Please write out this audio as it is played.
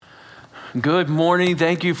Good morning.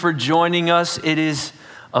 Thank you for joining us. It is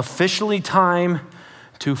officially time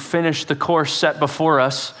to finish the course set before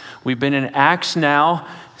us. We've been in Acts now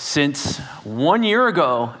since 1 year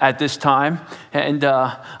ago at this time. And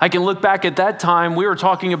I can look back at that time. We were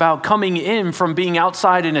talking about coming in from being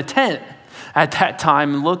outside in a tent at that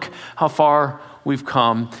time. Look how far we've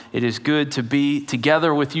come. It is good to be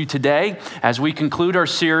together with you today as we conclude our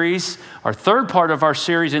series, our third part of our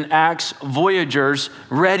series in Acts, Voyagers,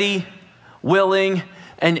 Ready, Willing,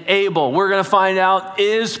 and Able. We're going to find out,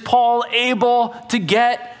 is Paul able to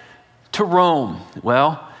get to Rome?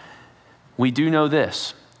 Well, we do know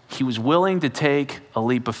this. He was willing to take a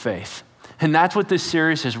leap of faith. And that's what this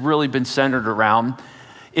series has really been centered around.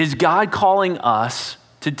 Is God calling us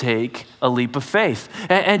to take a leap of faith?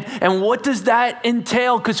 And what does that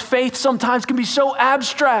entail? Because faith sometimes can be so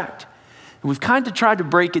abstract. And we've kind of tried to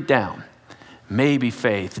break it down. Maybe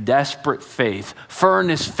faith, desperate faith,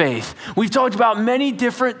 furnace faith. We've talked about many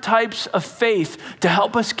different types of faith to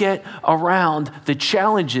help us get around the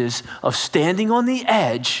challenges of standing on the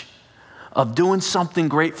edge of doing something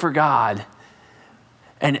great for God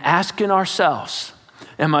and asking ourselves,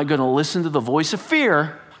 am I going to listen to the voice of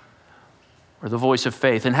fear or the voice of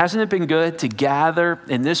faith? And hasn't it been good to gather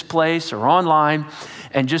in this place or online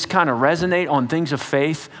and just kind of resonate on things of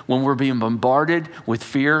faith when we're being bombarded with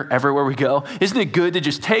fear everywhere we go? Isn't it good to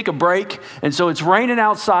just take a break? And so it's raining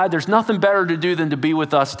outside. There's nothing better to do than to be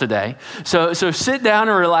with us today. So sit down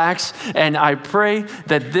and relax. And I pray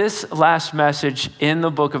that this last message in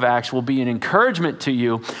the book of Acts will be an encouragement to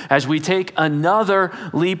you as we take another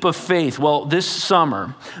leap of faith. Well, this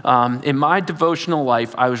summer, in my devotional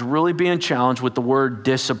life, I was really being challenged with the word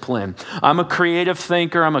discipline. I'm a creative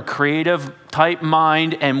thinker. I'm a creative type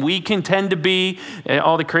mind, and we can tend to be,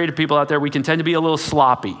 all the creative people out there, we can tend to be a little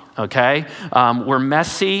sloppy, okay? We're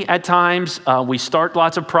messy at times. We start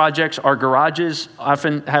lots of projects. Our garages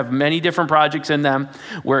often have many different projects in them.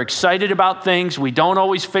 We're excited about things. We don't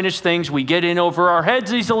always finish things. We get in over our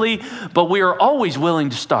heads easily, but we are always willing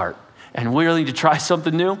to start and willing to try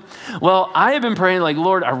something new. Well, I have been praying like,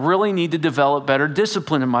 Lord, I really need to develop better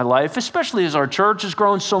discipline in my life, especially as our church has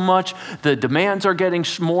grown so much. The demands are getting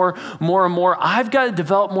more and more. I've got to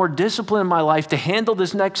develop more discipline in my life to handle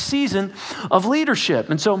this next season of leadership.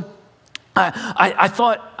 And so I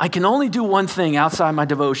thought I can only do one thing outside my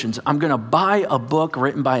devotions. I'm going to buy a book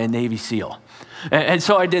written by a Navy SEAL. And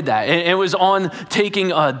so I did that. It was on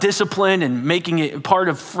taking discipline and making it part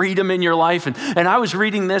of freedom in your life. And I was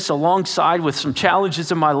reading this alongside with some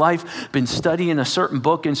challenges in my life. Been studying a certain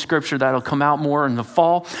book in Scripture that'll come out more in the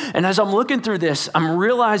fall. And as I'm looking through this, I'm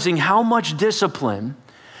realizing how much discipline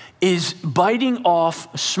is biting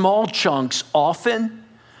off small chunks often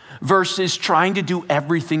versus trying to do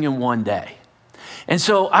everything in one day. And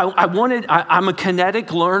so I'm a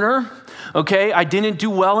kinetic learner. Okay, I didn't do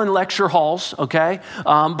well in lecture halls, okay?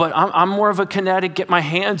 But I'm more of a kinetic, get my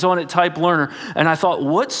hands on it type learner. And I thought,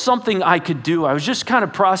 what's something I could do? I was just kind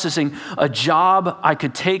of processing a job I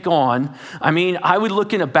could take on. I mean, I would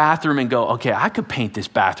look in a bathroom and go, okay, I could paint this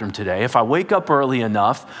bathroom today. If I wake up early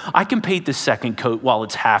enough, I can paint the second coat while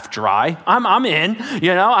it's half dry. I'm in,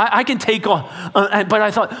 you know, I can take on. But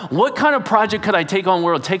I thought, what kind of project could I take on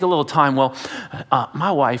where it'll take a little time? Well,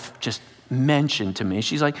 my wife just mentioned to me,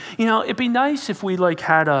 she's like, you know, it'd be nice if we like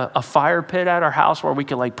had a fire pit at our house where we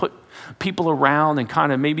could like put people around and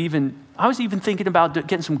kind of maybe even, I was even thinking about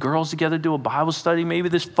getting some girls together, do a Bible study maybe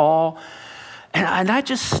this fall. And I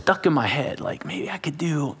just stuck in my head, like maybe I could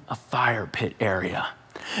do a fire pit area.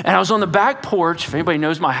 And I was on the back porch. If anybody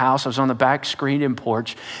knows my house, I was on the back screened-in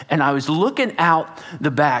porch, and I was looking out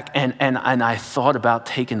the back, and I thought about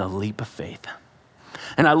taking a leap of faith.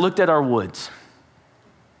 And I looked at our woods.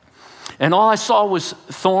 And all I saw was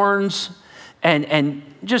thorns and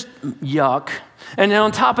just yuck. And then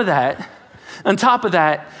on top of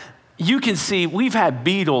that, you can see we've had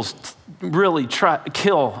beetles really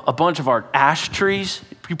kill a bunch of our ash trees.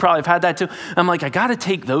 You probably have had that too. I'm like, I got to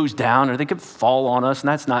take those down or they could fall on us, and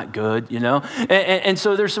that's not good, you know? And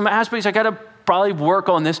so there's some aspects I got to probably work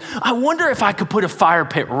on this. I wonder if I could put a fire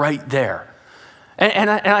pit right there.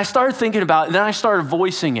 And I started thinking about it, and then I started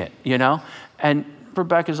voicing it, you know? And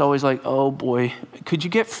Rebecca's always like, oh boy, could you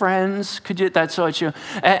get friends? Could you, that's what you,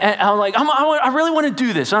 and I'm like, I really want to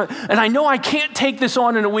do this. And I know I can't take this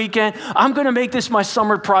on in a weekend. I'm going to make this my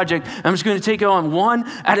summer project. I'm just going to take it on one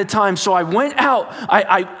at a time. So I went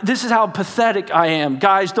out. This is how pathetic I am.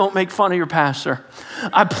 Guys, don't make fun of your pastor.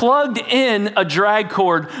 I plugged in a drag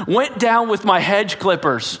cord, went down with my hedge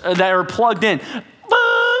clippers that are plugged in.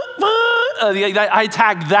 I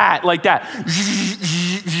tagged that like that.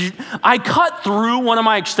 I cut through one of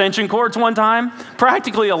my extension cords one time,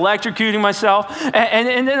 practically electrocuting myself.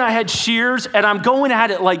 And then I had shears, and I'm going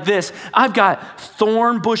at it like this. I've got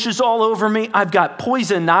thorn bushes all over me. I've got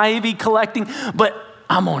poison ivy collecting, but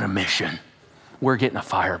I'm on a mission. We're getting a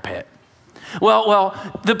fire pit. Well,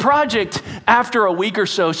 the project after a week or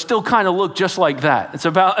so still kind of looked just like that. That's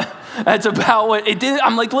about what it did.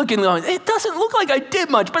 I'm like looking, going, it doesn't look like I did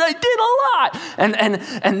much, but I did a lot.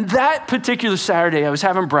 And that particular Saturday, I was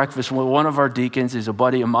having breakfast with one of our deacons, he's a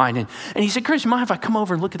buddy of mine, and he said, Chris, you mind if I come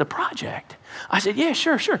over and look at the project? I said, yeah,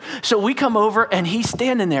 sure. So we come over, and he's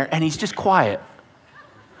standing there, and he's just quiet.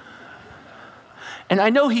 And I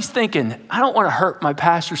know he's thinking, I don't want to hurt my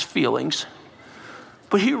pastor's feelings,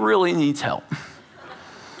 but he really needs help.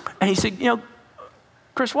 And he said,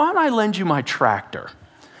 Chris, why don't I lend you my tractor?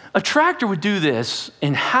 A tractor would do this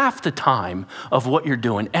in half the time of what you're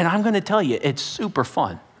doing. And I'm going to tell you, it's super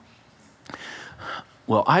fun.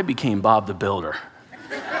 Well, I became Bob the Builder.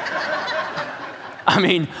 I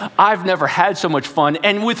mean, I've never had so much fun.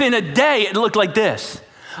 And within a day, it looked like this.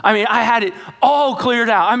 I mean, I had it all cleared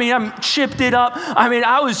out. I mean, I chipped it up. I mean,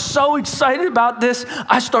 I was so excited about this,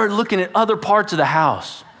 I started looking at other parts of the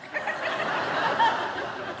house.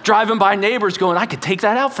 Driving by neighbors going, I could take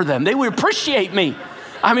that out for them. They would appreciate me.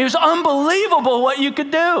 I mean, it was unbelievable what you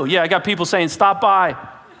could do. Yeah, I got people saying, stop by.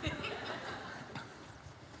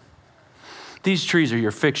 These trees are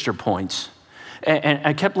your fixture points. And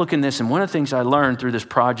I kept looking at this, and one of the things I learned through this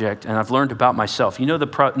project, and I've learned about myself, you know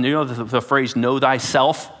the phrase, know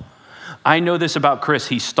thyself? I know this about Chris.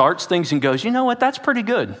 He starts things and goes, you know what, that's pretty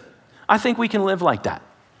good. I think we can live like that.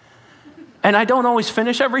 And I don't always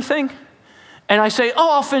finish everything. And I say,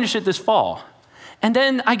 I'll finish it this fall. And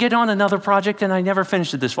then I get on another project, and I never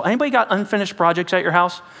finish it this fall. Anybody got unfinished projects at your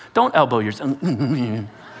house? Don't elbow yourself.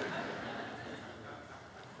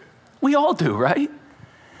 We all do, right?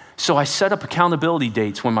 So I set up accountability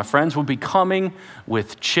dates when my friends would be coming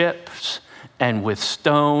with chips and with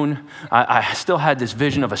stone. I still had this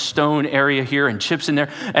vision of a stone area here and chips in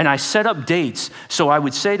there. And I set up dates. So I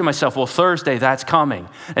would say to myself, well, Thursday, that's coming.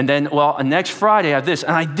 And then, next Friday, I have this.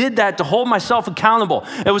 And I did that to hold myself accountable.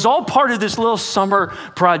 It was all part of this little summer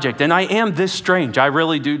project. And I am this strange. I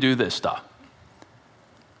really do this stuff.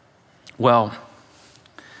 Well,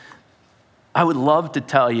 I would love to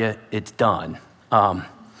tell you it's done.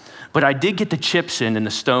 But I did get the chips in and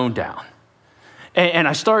the stone down. And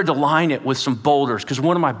I started to line it with some boulders because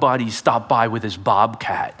one of my buddies stopped by with his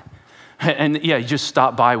Bobcat. And yeah, he just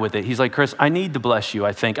stopped by with it. He's like, Chris, I need to bless you,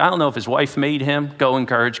 I think. I don't know if his wife made him go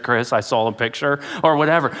encourage Chris. I saw a picture or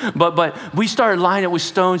whatever. But we started lining it with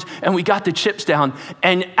stones and we got the chips down.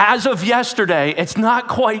 And as of yesterday, it's not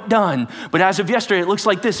quite done. But as of yesterday, it looks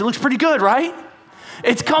like this. It looks pretty good, right?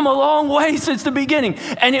 It's come a long way since the beginning.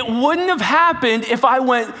 And it wouldn't have happened if I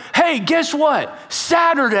went, hey, guess what?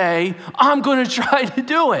 Saturday, I'm going to try to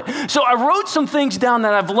do it. So I wrote some things down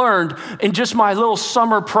that I've learned in just my little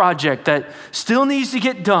summer project that still needs to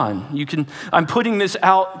get done. I'm putting this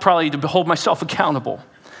out probably to hold myself accountable.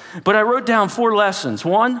 But I wrote down 4 lessons.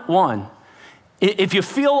 One, if you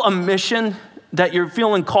feel a mission that you're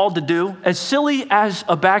feeling called to do, as silly as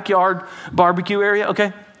a backyard barbecue area,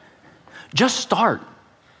 okay? Just start.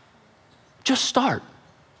 Just start.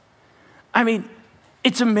 I mean,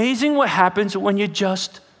 it's amazing what happens when you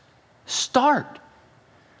just start.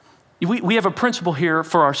 We have a principle here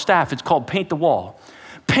for our staff. It's called paint the wall.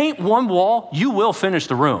 Paint one wall, you will finish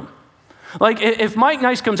the room. Like if Mike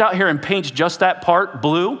Nice comes out here and paints just that part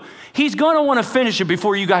blue, he's going to want to finish it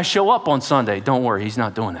before you guys show up on Sunday. Don't worry, he's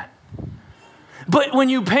not doing that. But when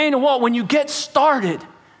you paint a wall, when you get started,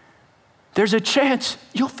 there's a chance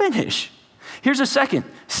you'll finish. Here's a second,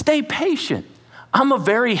 stay patient. I'm a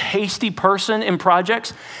very hasty person in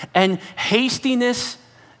projects, and hastiness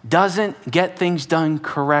doesn't get things done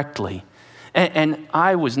correctly. And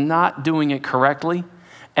I was not doing it correctly,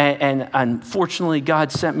 and unfortunately,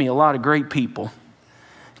 God sent me a lot of great people.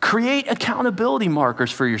 Create accountability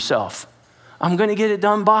markers for yourself. I'm going to get it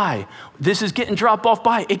done by. This is getting dropped off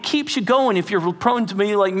by. It keeps you going if you're prone to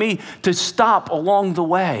be like me to stop along the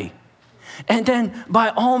way. And then, by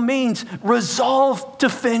all means, resolve to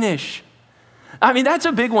finish. I mean, that's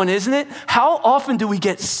a big one, isn't it? How often do we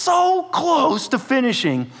get so close to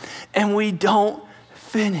finishing and we don't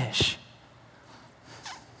finish?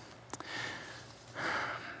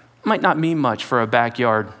 Might not mean much for a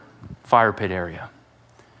backyard fire pit area.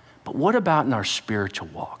 But what about in our spiritual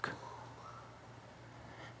walk?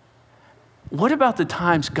 What about the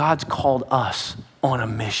times God's called us on a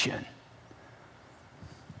mission?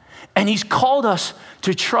 And he's called us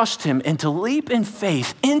to trust him and to leap in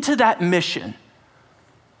faith into that mission.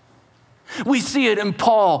 We see it in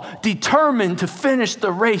Paul, determined to finish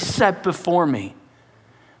the race set before me.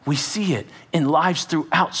 We see it in lives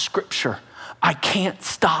throughout Scripture. I can't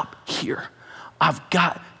stop here. I've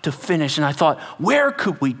got to finish. And I thought, where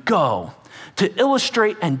could we go to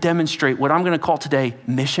illustrate and demonstrate what I'm going to call today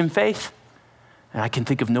mission faith? And I can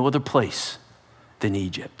think of no other place than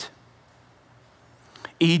Egypt.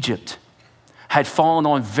 Egypt had fallen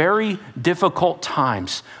on very difficult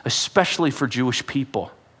times, especially for Jewish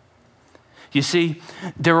people. You see,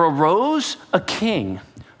 there arose a king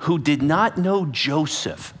who did not know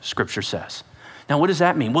Joseph, Scripture says. Now, what does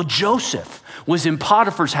that mean? Well, Joseph was in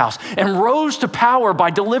Potiphar's house and rose to power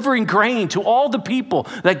by delivering grain to all the people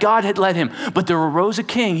that God had led him. But there arose a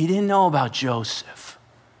king, he didn't know about Joseph.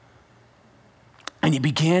 And he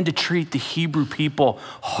began to treat the Hebrew people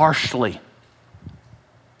harshly.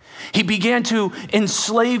 He began to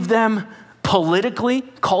enslave them politically,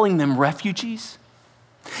 calling them refugees.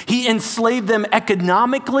 He enslaved them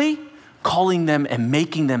economically, calling them and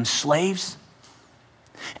making them slaves.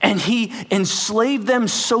 And he enslaved them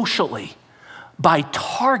socially by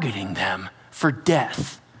targeting them for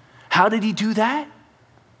death. How did he do that?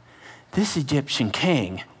 This Egyptian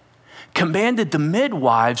king commanded the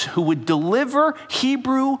midwives who would deliver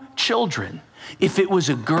Hebrew children. If it was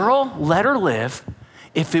a girl, let her live.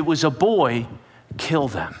 If it was a boy, kill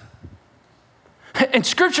them. And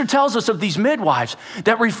Scripture tells us of these midwives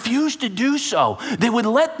that refused to do so. They would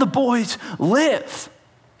let the boys live.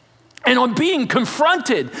 And on being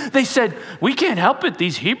confronted, they said, we can't help it.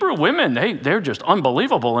 These Hebrew women, they're just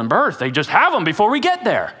unbelievable in birth. They just have them before we get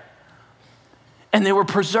there. And they were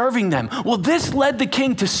preserving them. Well, this led the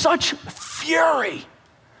king to such fury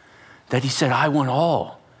that he said, I want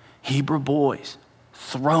all Hebrew boys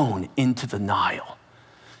thrown into the Nile.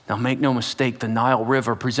 Now, make no mistake, the Nile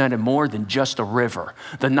River presented more than just a river.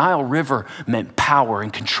 The Nile River meant power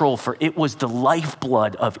and control, for it was the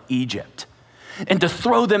lifeblood of Egypt. And to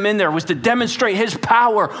throw them in there was to demonstrate his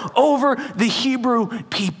power over the Hebrew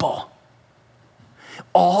people.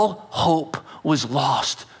 All hope was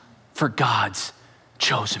lost for God's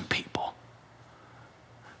chosen people.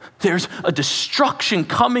 There's a destruction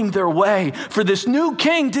coming their way, for this new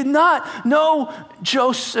king did not know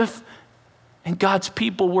Joseph. And God's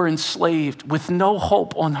people were enslaved with no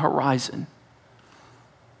hope on the horizon.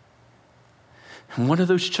 And one of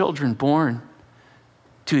those children born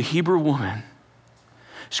to a Hebrew woman,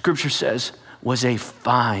 Scripture says, was a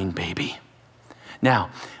fine baby.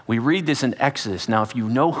 Now, we read this in Exodus. Now, if you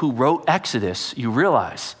know who wrote Exodus, you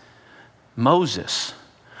realize Moses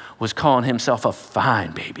was calling himself a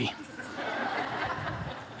fine baby.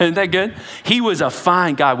 Isn't that good? He was a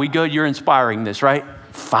fine guy. We go, you're inspiring this, right?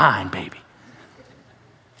 Fine baby.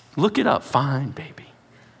 Look it up, fine baby.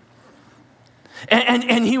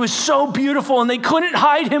 And he was so beautiful, and they couldn't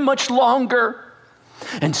hide him much longer.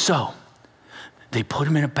 And so they put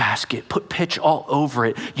him in a basket, put pitch all over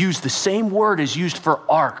it, used the same word as used for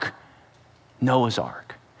ark, Noah's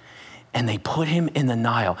ark. And they put him in the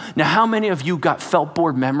Nile. Now, how many of you got felt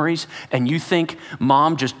board memories and you think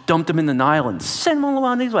mom just dumped him in the Nile and sent him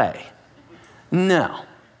on his way? No.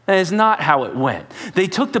 That is not how it went. They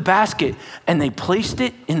took the basket and they placed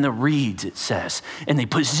it in the reeds, it says, and they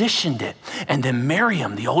positioned it. And then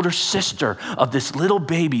Miriam, the older sister of this little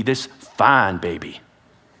baby, this fine baby,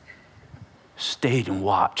 stayed and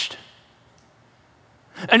watched.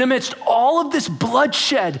 And amidst all of this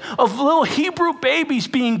bloodshed of little Hebrew babies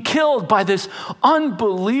being killed by this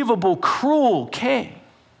unbelievable, cruel king,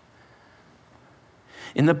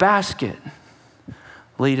 in the basket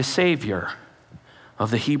laid a savior of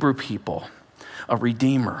the Hebrew people, a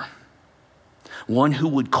redeemer, one who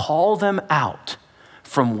would call them out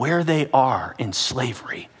from where they are in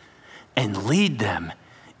slavery and lead them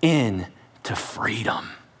into freedom.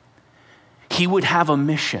 He would have a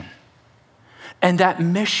mission, and that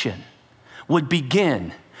mission would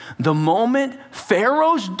begin the moment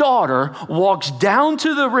Pharaoh's daughter walks down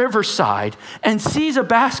to the riverside and sees a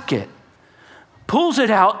basket, pulls it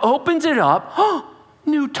out, opens it up, oh,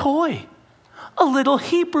 new toy. A little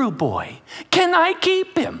Hebrew boy. Can I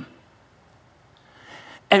keep him?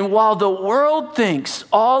 And while the world thinks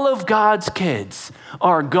all of God's kids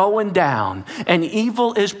are going down and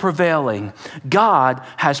evil is prevailing, God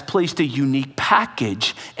has placed a unique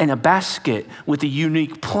package in a basket with a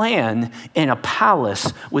unique plan in a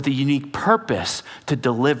palace with a unique purpose to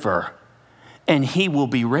deliver. And he will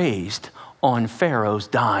be raised on Pharaoh's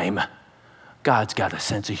dime. God's got a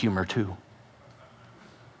sense of humor too.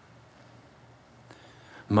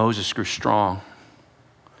 Moses grew strong.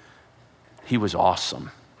 He was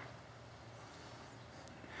awesome.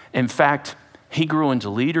 In fact, he grew into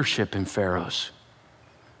leadership in Pharaoh's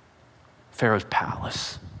Pharaoh's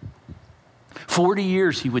palace. 40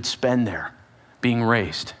 years he would spend there being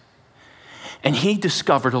raised. And he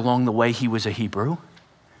discovered along the way he was a Hebrew.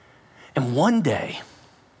 And one day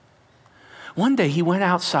he went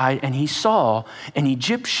outside and he saw an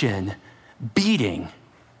Egyptian beating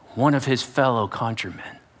one of his fellow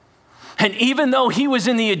countrymen. And even though he was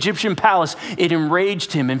in the Egyptian palace, it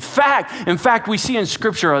enraged him. In fact, we see in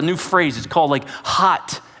scripture a new phrase. It's called like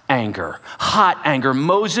hot anger. Hot anger.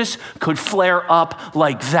 Moses could flare up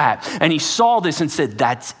like that. And he saw this and said,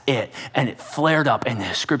 that's it. And it flared up. And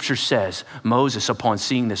the scripture says, Moses, upon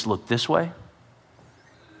seeing this, looked this way.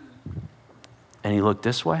 And he looked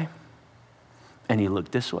this way. And he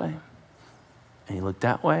looked this way. And he looked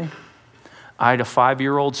that way. I had a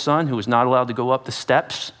 5-year-old son who was not allowed to go up the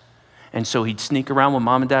steps. And so he'd sneak around when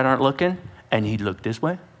mom and dad aren't looking. And he'd look this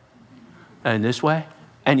way. And this way.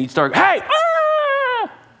 And he'd start, hey! Ah!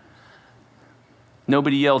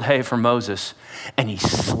 Nobody yelled, hey, for Moses. And he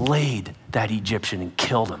slayed that Egyptian and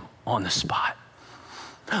killed him on the spot.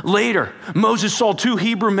 Later, Moses saw 2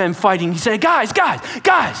 Hebrew men fighting. He said, guys,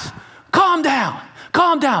 calm down.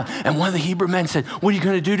 And one of the Hebrew men said, what are you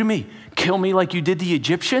going to do to me? Kill me like you did the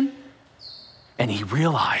Egyptian? And he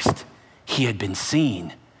realized he had been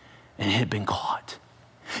seen and had been caught.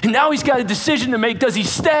 And now he's got a decision to make. Does he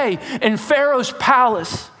stay in Pharaoh's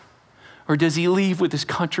palace or does he leave with his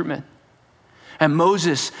countrymen? And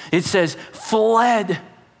Moses, it says, fled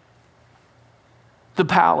the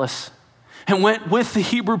palace and went with the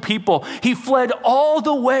Hebrew people. He fled all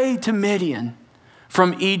the way to Midian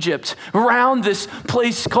from Egypt, around this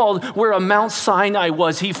place called where a Mount Sinai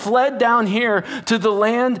was. He fled down here to the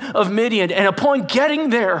land of Midian. And upon getting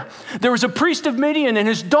there, there was a priest of Midian and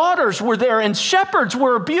his daughters were there and shepherds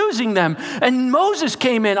were abusing them. And Moses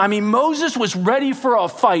came in. Moses was ready for a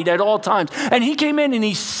fight at all times. And he came in and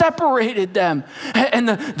he separated them. And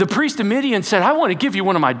the priest of Midian said, I want to give you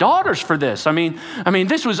one of my daughters for this.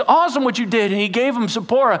 This was awesome what you did. And he gave him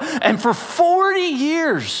Zipporah. And for 40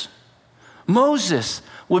 years, Moses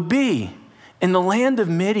would be in the land of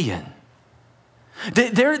Midian.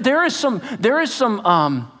 There are some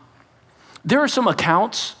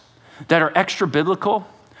accounts that are extra biblical,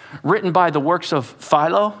 written by the works of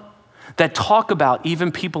Philo, that talk about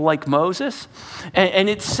even people like Moses. And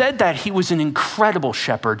it's said that he was an incredible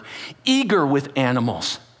shepherd, eager with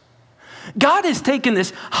animals. God has taken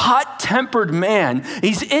this hot-tempered man.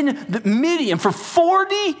 He's in the Midian for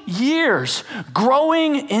 40 years,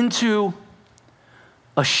 growing into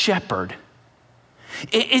a shepherd.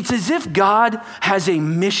 It's as if God has a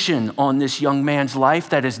mission on this young man's life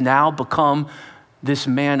that has now become this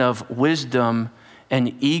man of wisdom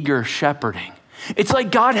and eager shepherding. It's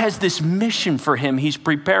like God has this mission for him he's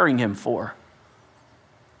preparing him for.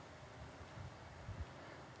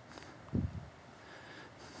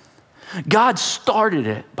 God started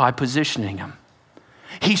it by positioning him.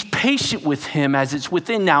 He's patient with him as it's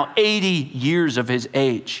within now 80 years of his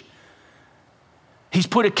age. He's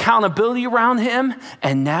put accountability around him,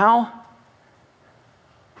 and now,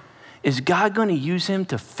 is God going to use him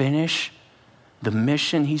to finish the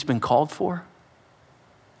mission he's been called for?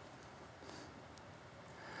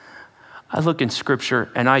 I look in scripture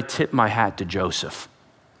and I tip my hat to Joseph.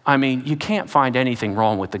 You can't find anything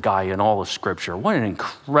wrong with the guy in all of scripture. What an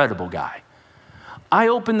incredible guy. I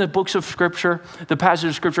open the books of scripture, the passage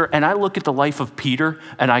of scripture, and I look at the life of Peter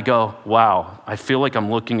and I go, wow, I feel like I'm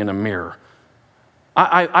looking in a mirror.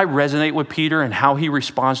 I resonate with Peter and how he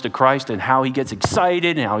responds to Christ and how he gets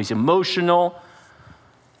excited and how he's emotional.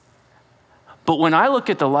 But when I look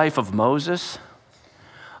at the life of Moses,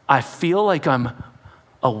 I feel like I'm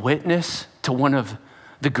a witness to one of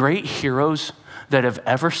the great heroes that have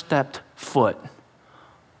ever stepped foot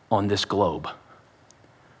on this globe.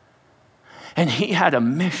 And he had a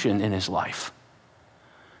mission in his life.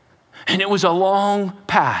 And it was a long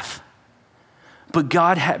path. But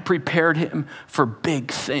God had prepared him for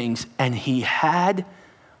big things. And he had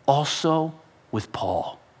also with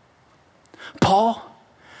Paul. Paul,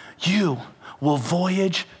 you will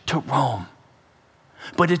voyage to Rome.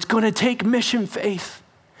 But it's going to take mission faith.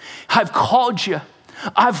 I've called you.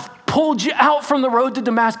 I've pulled you out from the road to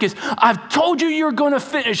Damascus. I've told you you're going to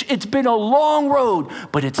finish. It's been a long road,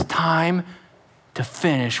 but it's time to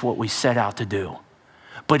finish what we set out to do.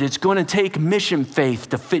 But it's going to take mission faith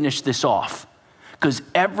to finish this off. Because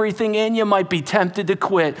everything in you might be tempted to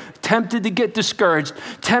quit, tempted to get discouraged,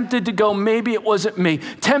 tempted to go, maybe it wasn't me,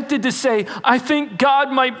 tempted to say, I think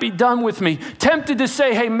God might be done with me, tempted to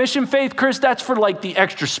say, hey, mission faith, Chris, that's for like the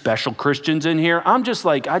extra special Christians in here. I just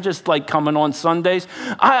like coming on Sundays.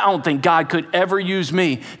 I don't think God could ever use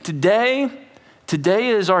me. Today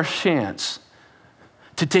is our chance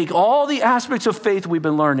to take all the aspects of faith we've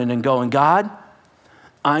been learning and going, God,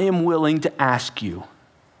 I am willing to ask you.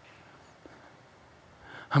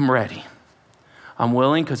 I'm ready. I'm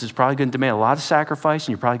willing because it's probably going to demand a lot of sacrifice and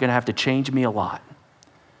you're probably going to have to change me a lot.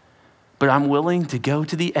 But I'm willing to go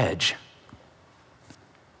to the edge.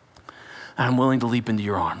 And I'm willing to leap into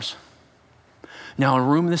your arms. Now, in a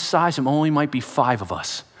room this size, it only might be 5 of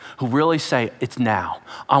us who really say, it's now.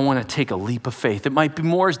 I want to take a leap of faith. It might be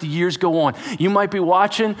more as the years go on. You might be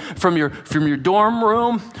watching from your dorm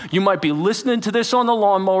room. You might be listening to this on the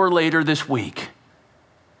lawnmower later this week.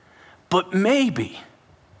 But maybe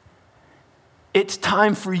it's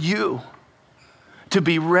time for you to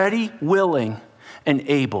be ready, willing, and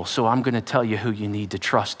able. So I'm going to tell you who you need to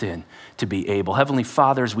trust in to be able. Heavenly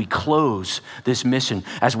Father, as we close this mission,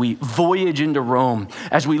 as we voyage into Rome,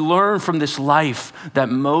 as we learn from this life that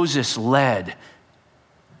Moses led,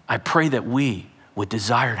 I pray that we would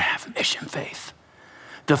desire to have mission faith.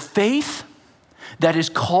 The faith that is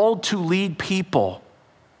called to lead people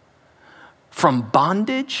from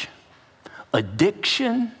bondage,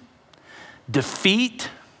 addiction, defeat,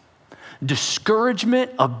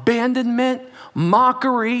 discouragement, abandonment,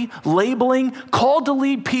 mockery, labeling, called to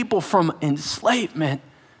lead people from enslavement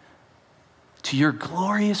to your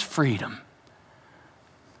glorious freedom.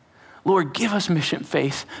 Lord, give us mission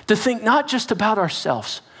faith to think not just about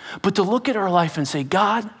ourselves, but to look at our life and say,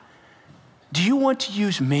 God, do you want to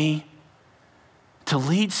use me to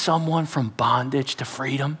lead someone from bondage to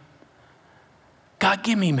freedom? God,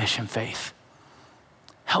 give me mission faith.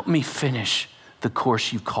 Help me finish the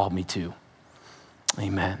course you've called me to.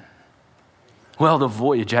 Amen. Well, the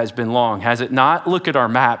voyage has been long, has it not? Look at our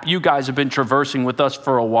map. You guys have been traversing with us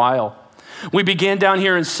for a while. We began down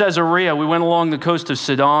here in Caesarea. We went along the coast of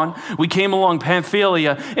Sidon. We came along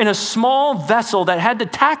Pamphylia in a small vessel that had to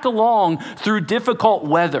tack along through difficult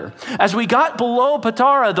weather. As we got below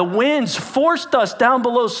Patara, the winds forced us down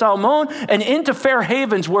below Salmon and into Fair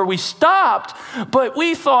Havens where we stopped. But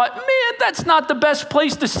we thought, man, that's not the best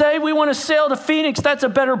place to stay. We want to sail to Phoenix. That's a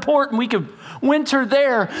better port and we could winter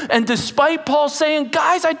there. And despite Paul saying,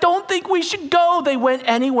 guys, I don't think we should go, they went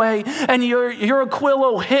anyway. And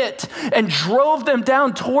Aquilo hit and drove them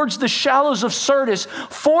down towards the shallows of Syrtis,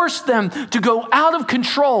 forced them to go out of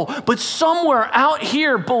control. But somewhere out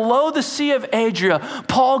here below the Sea of Adria,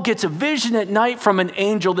 Paul gets a vision at night from an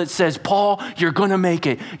angel that says, Paul, you're going to make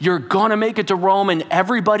it. You're going to make it to Rome and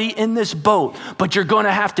everybody in this boat, but you're going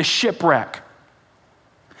to have to shipwreck.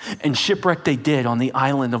 And shipwreck they did on the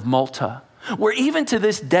island of Malta, where even to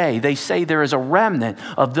this day, they say there is a remnant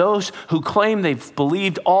of those who claim they've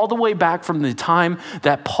believed all the way back from the time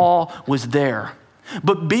that Paul was there.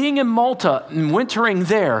 But being in Malta and wintering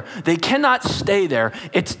there, they cannot stay there.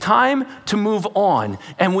 It's time to move on.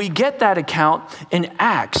 And we get that account in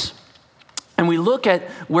Acts. And we look at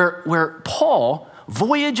where Paul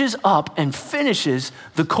voyages up and finishes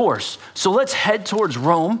the course. So let's head towards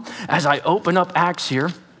Rome as I open up Acts here.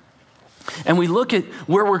 And we look at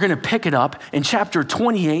where we're going to pick it up in chapter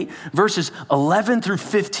 28, verses 11 through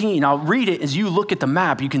 15. I'll read it as you look at the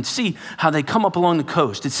map. You can see how they come up along the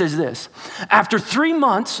coast. It says this: after 3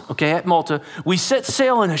 months, at Malta, we set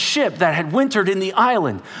sail in a ship that had wintered in the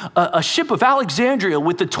island, a ship of Alexandria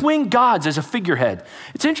with the twin gods as a figurehead.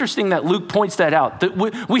 It's interesting that Luke points that out.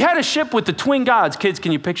 We had a ship with the twin gods. Kids,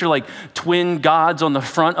 can you picture like twin gods on the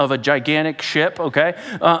front of a gigantic ship,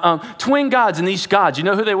 twin gods, and these gods, you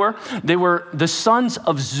know who they were? They were the sons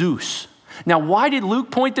of Zeus. Now, why did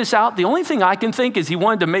Luke point this out? The only thing I can think is he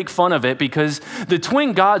wanted to make fun of it because the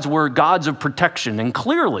twin gods were gods of protection. And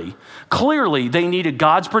clearly, they needed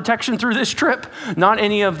God's protection through this trip, not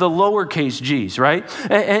any of the lowercase g's, right?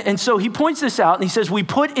 And so he points this out and he says, we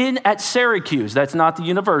put in at Syracuse. That's not the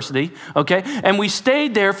university, And we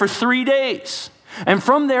stayed there for 3 days. And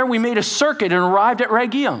from there, we made a circuit and arrived at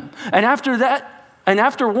Rhegium. And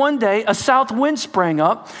after 1 day, a south wind sprang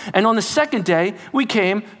up. And on the second day, we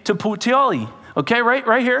came to Puteoli.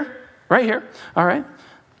 Right here. All right.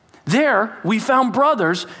 There, we found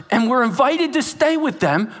brothers and were invited to stay with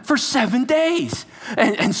them for 7 days.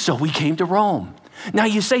 And so we came to Rome. Now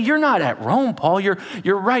you say, you're not at Rome, Paul, you're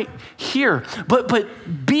right here.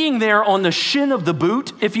 But being there on the shin of the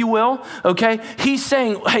boot, if you will, he's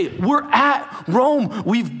saying, hey, we're at Rome.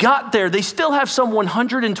 We've got there. They still have some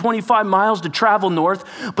 125 miles to travel north,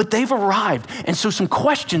 but they've arrived. And so some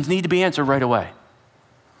questions need to be answered right away.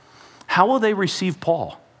 How will they receive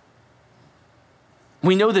Paul?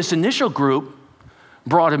 We know this initial group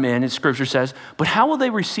brought him in, as Scripture says, but how will they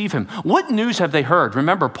receive him? What news have they heard?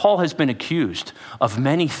 Remember, Paul has been accused of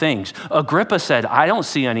many things. Agrippa said, I don't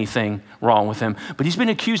see anything wrong with him, but he's been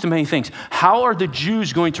accused of many things. How are the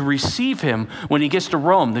Jews going to receive him when he gets to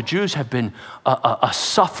Rome? The Jews have been a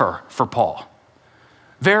suffer for Paul.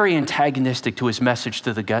 Very antagonistic to his message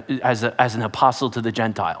to as an apostle to the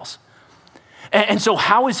Gentiles. And so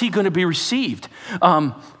how is he going to be received?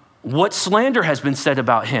 What slander has been said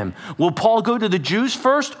about him? Will Paul go to the Jews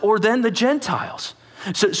first or then the Gentiles?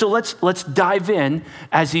 So let's dive in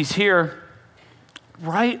as he's here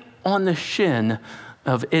right on the shin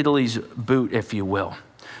of Italy's boot, if you will.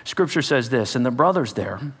 Scripture says this, and the brothers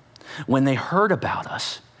there, when they heard about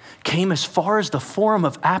us, came as far as the Forum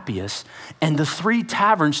of Appius and the 3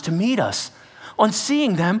 taverns to meet us. On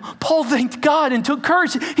seeing them, Paul thanked God and took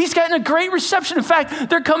courage. He's gotten a great reception. In fact,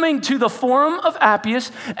 they're coming to the Forum of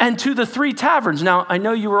Appius and to the 3 taverns. Now, I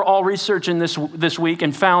know you were all researching this week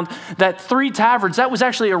and found that 3 taverns, that was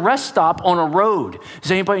actually a rest stop on a road.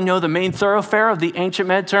 Does anybody know the main thoroughfare of the ancient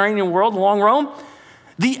Mediterranean world along Rome?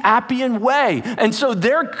 The Appian Way. And so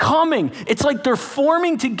they're coming. It's like they're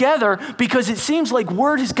forming together because it seems like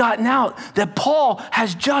word has gotten out that Paul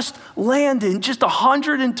has just landed just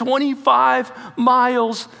 125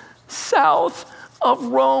 miles south of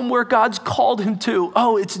Rome where God's called him to.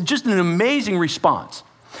 Oh, it's just an amazing response.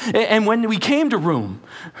 And when we came to Rome,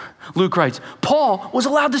 Luke writes, Paul was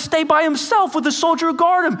allowed to stay by himself with the soldier who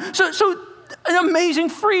guarded him. So an amazing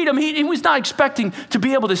freedom. He was not expecting to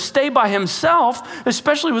be able to stay by himself,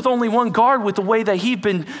 especially with only one guard, with the way that he'd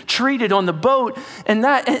been treated on the boat. And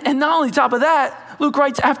not only top of that, Luke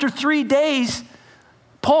writes, after 3 days,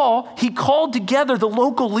 Paul, he called together the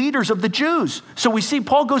local leaders of the Jews. So we see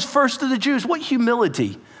Paul goes first to the Jews. What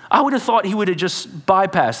humility. I would have thought he would have just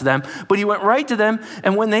bypassed them, but he went right to them.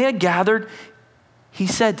 And when they had gathered, he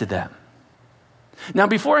said to them. Now,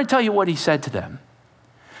 before I tell you what he said to them,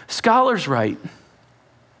 scholars write,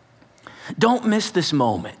 don't miss this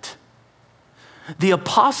moment. The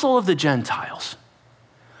apostle of the Gentiles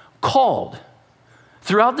called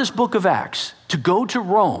throughout this book of Acts to go to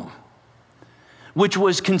Rome, which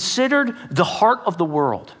was considered the heart of the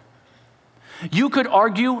world. You could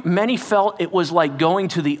argue many felt it was like going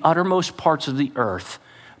to the uttermost parts of the earth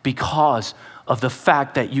because of the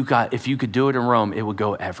fact that if you could do it in Rome, it would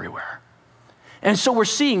go everywhere. And so we're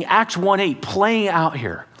seeing Acts 1:8 playing out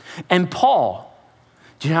here. And Paul,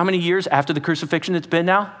 do you know how many years after the crucifixion it's been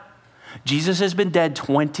now? Jesus has been dead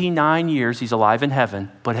 29 years. He's alive in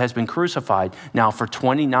heaven, but has been crucified now for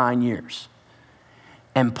 29 years.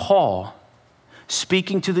 And Paul,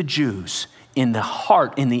 speaking to the Jews in the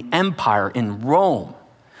heart, in the empire, in Rome,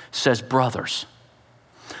 says, brothers,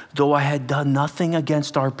 though I had done nothing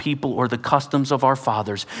against our people or the customs of our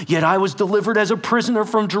fathers, yet I was delivered as a prisoner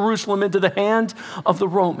from Jerusalem into the hand of the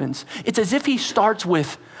Romans. It's as if he starts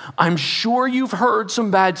with, I'm sure you've heard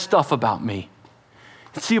some bad stuff about me.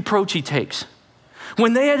 It's the approach he takes.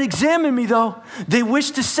 When they had examined me, though, they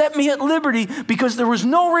wished to set me at liberty because there was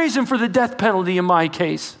no reason for the death penalty in my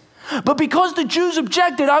case. But because the Jews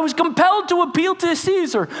objected, I was compelled to appeal to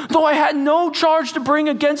Caesar, though I had no charge to bring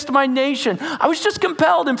against my nation. I was just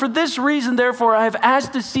compelled, and for this reason, therefore, I have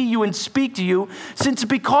asked to see you and speak to you, since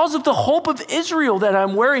because of the hope of Israel that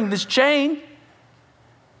I'm wearing this chain.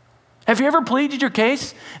 Have you ever pleaded your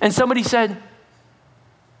case and somebody said,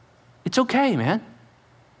 it's okay, man?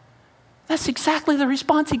 That's exactly the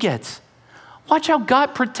response he gets. Watch how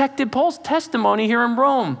God protected Paul's testimony here in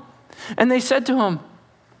Rome. And they said to him,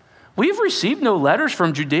 we've received no letters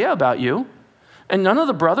from Judea about you, and none of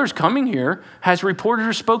the brothers coming here has reported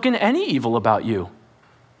or spoken any evil about you.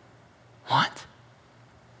 What?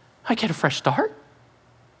 I get a fresh start?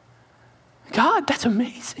 God, that's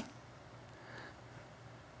amazing.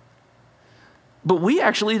 But we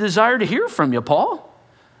actually desire to hear from you, Paul,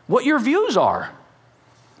 what your views are.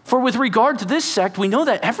 For with regard to this sect, we know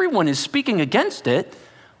that everyone is speaking against it.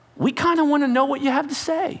 We kind of want to know what you have to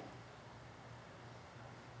say.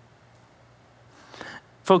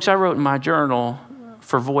 Folks, I wrote in my journal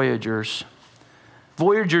for Voyagers,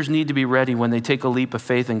 Voyagers need to be ready when they take a leap of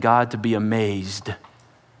faith in God to be amazed.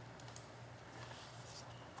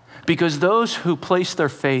 Because those who place their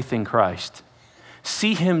faith in Christ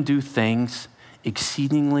see him do things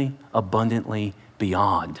exceedingly abundantly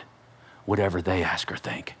beyond whatever they ask or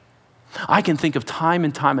think. I can think of time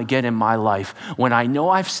and time again in my life when I know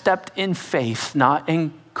I've stepped in faith, not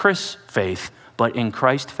in Chris faith, but in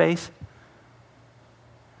Christ faith.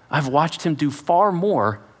 I've watched him do far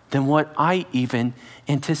more than what I even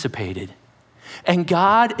anticipated. And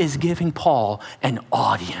God is giving Paul an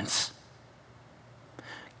audience.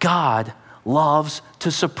 God loves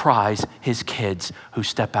to surprise his kids who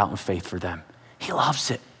step out in faith for them. He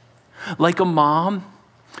loves it. Like a mom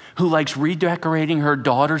who likes redecorating her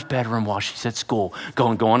daughter's bedroom while she's at school,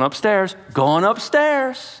 going upstairs.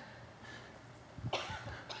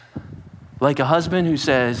 Like a husband who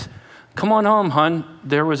says, come on home, hon,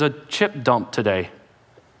 there was a chip dump today.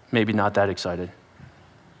 Maybe not that excited.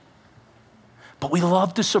 But we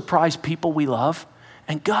love to surprise people we love,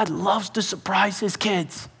 and God loves to surprise his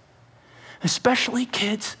kids, especially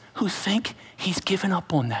kids who think he's given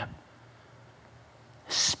up on them.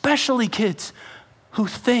 Especially kids who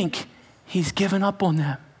think he's given up on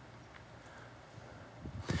them.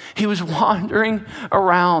 He was wandering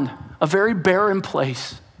around a very barren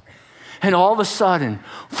place, and all of a sudden,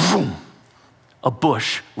 boom, a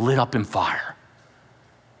bush lit up in fire.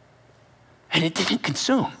 And it didn't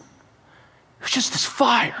consume. It was just this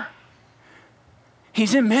fire.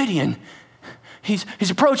 He's in Midian.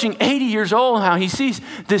 He's approaching 80 years old now. He sees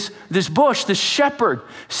this bush, this shepherd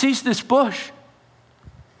sees this bush.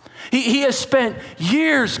 He has spent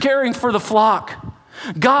years caring for the flock.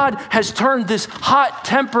 God has turned this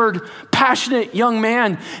hot-tempered, passionate young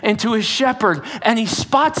man into his shepherd, and he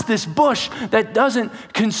spots this bush that doesn't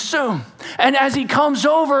consume. And as he comes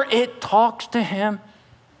over, it talks to him.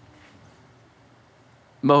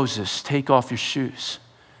 Moses, take off your shoes.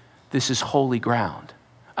 This is holy ground.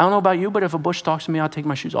 I don't know about you, but if a bush talks to me, I'll take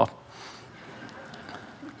my shoes off.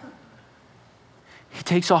 He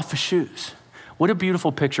takes off his shoes. What a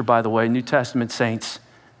beautiful picture, by the way, New Testament saints.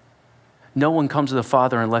 No one comes to the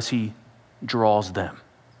Father unless he draws them.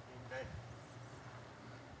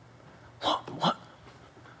 What?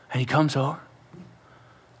 And he comes over.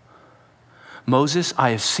 Moses,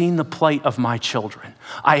 I have seen the plight of my children.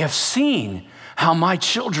 I have seen how my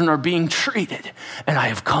children are being treated, and I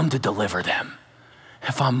have come to deliver them.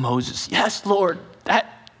 If I'm Moses, yes, Lord, I'm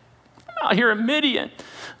out here in Midian.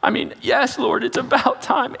 Yes, Lord, it's about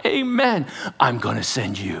time. Amen. I'm going to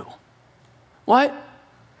send you. What?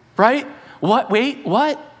 Right? What? Wait,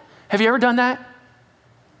 what? Have you ever done that?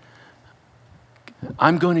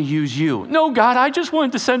 I'm going to use you. No, God, I just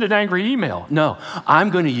wanted to send an angry email. No, I'm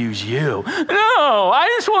going to use you. No, I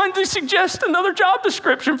just wanted to suggest another job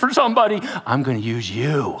description for somebody. I'm going to use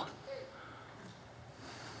you.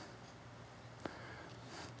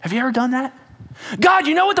 Have you ever done that? God,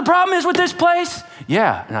 you know what the problem is with this place?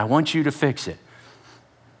 Yeah, and I want you to fix it.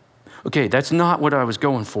 Okay, that's not what I was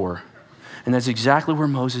going for. And that's exactly where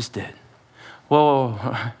Moses did. Whoa,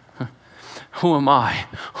 who am I?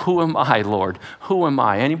 Who am I, Lord? Who am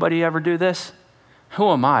I? Anybody ever do this? Who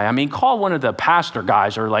am I? Call one of the pastor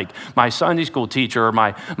guys or like my Sunday school teacher or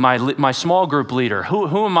my small group leader.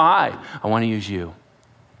 Who am I? I want to use you.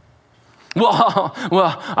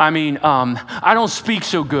 I don't speak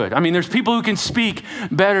so good. There's people who can speak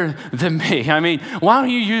better than me. Why don't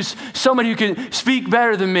you use somebody who can speak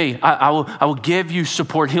better than me? I will give you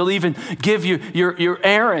support. He'll even give you your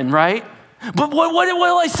Aaron, right? But what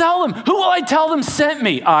will I tell them? Who will I tell them sent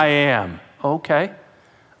me? I am. Okay.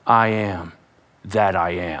 I am that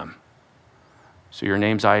I am. So your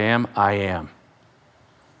name's I am? I am.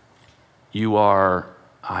 You are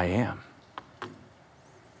I am.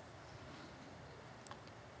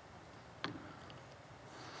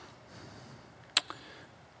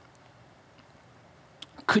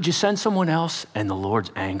 Could you send someone else? And the Lord's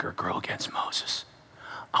anger grew against Moses.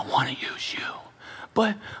 I want to use you.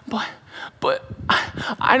 But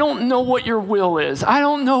I don't know what your will is. I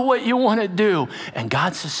don't know what you want to do. And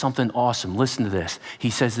God says something awesome. Listen to this. He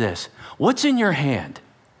says this. What's in your hand?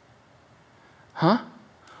 Huh?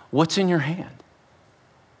 What's in your hand?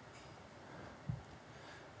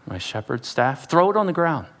 My shepherd's staff. Throw it on the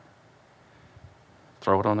ground.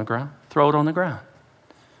 Throw it on the ground. Throw it on the ground.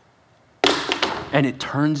 And it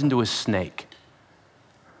turns into a snake.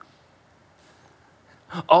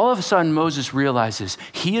 All of a sudden, Moses realizes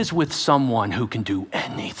he is with someone who can do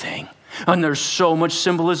anything. And there's so much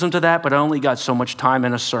symbolism to that, but I only got so much time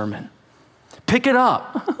in a sermon. Pick it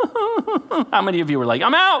up. How many of you were like,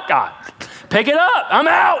 I'm out, God? Pick it up. I'm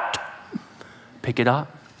out. Pick it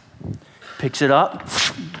up. Picks it up.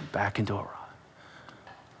 Back into a rod.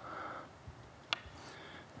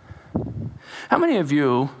 How many of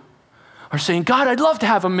you are saying, God, I'd love to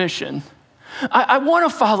have a mission. I want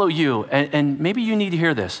to follow you. And maybe you need to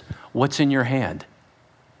hear this. What's in your hand?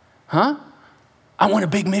 Huh? I want a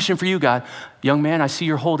big mission for you, God. Young man, I see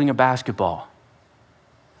you're holding a basketball.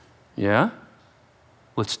 Yeah?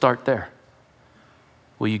 Let's start there.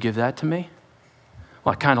 Will you give that to me?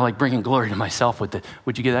 Well, I kind of like bringing glory to myself with it.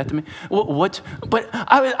 Would you give that to me? But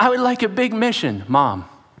I would like a big mission. Mom,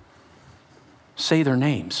 say their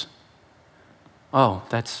names. Oh,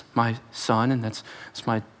 that's my son and that's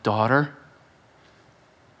my daughter.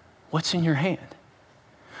 What's in your hand?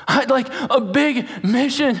 I'd like a big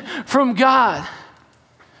mission from God.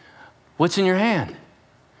 What's in your hand?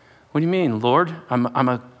 What do you mean, Lord? I'm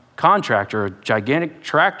a contractor. A gigantic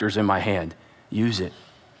tractor's in my hand. Use it.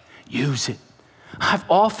 Use it. I've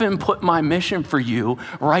often put my mission for you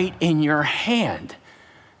right in your hand,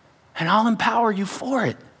 and I'll empower you for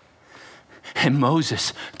it. And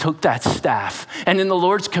Moses took that staff, and in the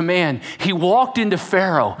Lord's command, he walked into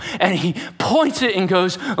Pharaoh, and he points it and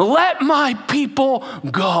goes, "Let my people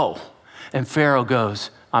go." And Pharaoh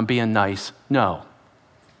goes, "I'm being nice." No.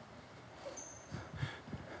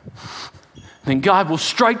 Then God will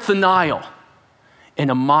strike the Nile. In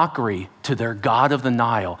a mockery to their God of the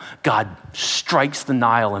Nile, God strikes the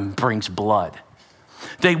Nile and brings blood.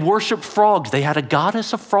 They worship frogs. They had a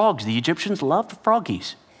goddess of frogs. The Egyptians loved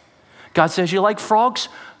froggies. God says, "You like frogs?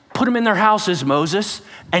 Put them in their houses, Moses."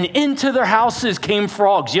 And into their houses came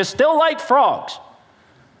frogs. You still like frogs?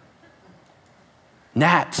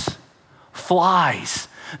 Gnats, flies,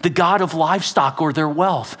 the god of livestock or their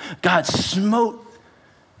wealth. God smote.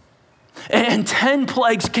 And 10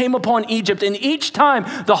 plagues came upon Egypt. And each time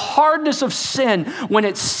the hardness of sin, when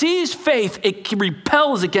it sees faith, it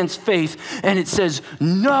repels against faith. And it says,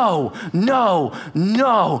 no, no,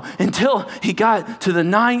 no, until he got to the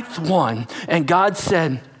 9th one. And God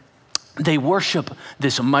said, they worship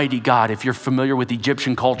this mighty God. If you're familiar with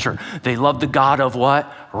Egyptian culture, they love the God of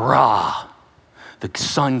what? Ra, the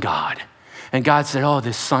sun god. And God said, oh,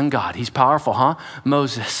 this sun god, he's powerful, huh?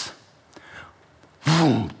 Moses.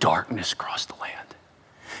 Boom, darkness crossed the land.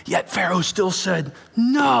 Yet Pharaoh still said,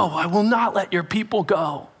 "No, I will not let your people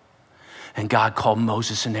go." And God called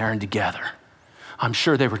Moses and Aaron together. I'm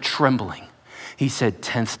sure they were trembling. He said,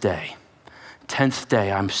 10th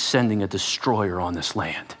day, I'm sending a destroyer on this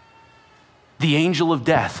land. The angel of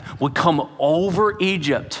death would come over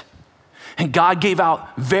Egypt. And God gave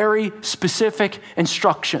out very specific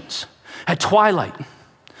instructions. At twilight,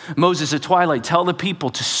 Moses at twilight, tell the people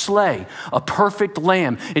to slay a perfect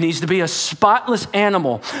lamb. It needs to be a spotless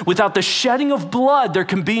animal. Without the shedding of blood, there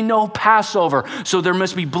can be no Passover. So there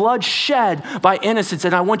must be blood shed by innocents.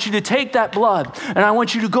 And I want you to take that blood, and I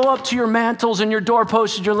want you to go up to your mantles and your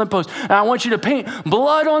doorposts and your linposts, and I want you to paint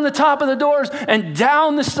blood on the top of the doors and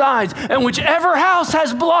down the sides. And whichever house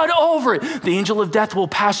has blood over it, the angel of death will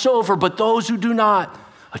pass over. But those who do not,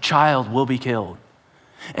 a child will be killed.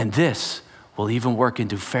 And this will even work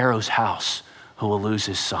into Pharaoh's house, who will lose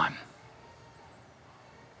his son.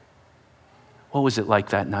 What was it like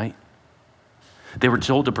that night? They were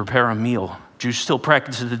told to prepare a meal. Jews still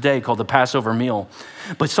practice it today called the Passover meal.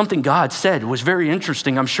 But something God said was very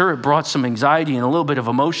interesting. I'm sure it brought some anxiety and a little bit of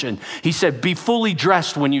emotion. He said, be fully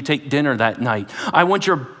dressed when you take dinner that night. I want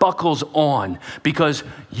your buckles on because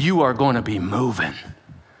you are going to be moving.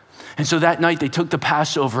 And so that night they took the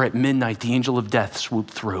Passover at midnight. The angel of death swooped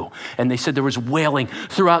through. And they said there was wailing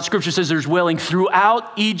throughout. Scripture says there's wailing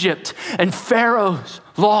throughout Egypt. And Pharaoh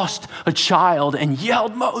lost a child and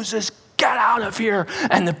yelled, Moses, get out of here.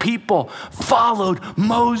 And the people followed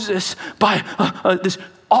Moses by this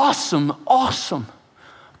awesome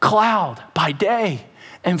cloud by day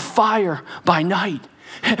and fire by night.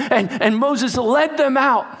 And Moses led them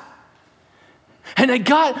out. And they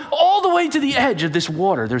got all the way to the edge of this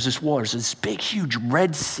water. There's this big, huge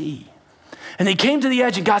Red Sea. And they came to the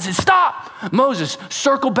edge and God said, stop. Moses,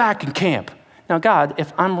 circle back and camp. Now, God,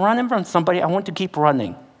 if I'm running from somebody, I want to keep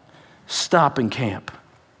running. Stop and camp.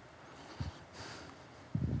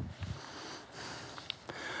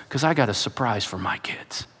 Because I got a surprise for my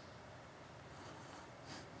kids.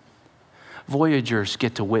 Voyagers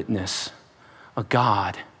get to witness a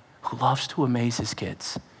God who loves to amaze his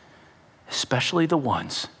kids, especially the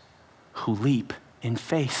ones who leap in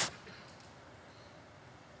faith.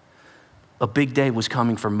 A big day was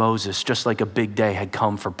coming for Moses, just like a big day had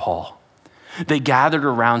come for Paul. They gathered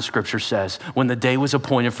around, Scripture says, when the day was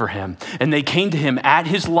appointed for him. And they came to him at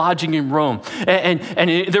his lodging in Rome.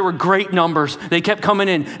 And there were great numbers. They kept coming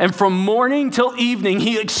in. And from morning till evening,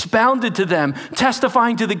 he expounded to them,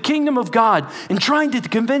 testifying to the kingdom of God and trying to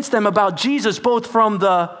convince them about Jesus, both from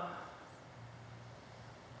the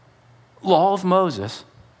law of Moses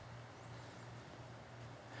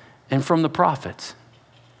and from the prophets.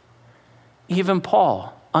 Even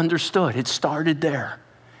Paul understood. It started there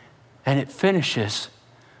and it finishes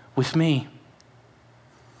with me.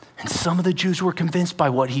 And some of the Jews were convinced by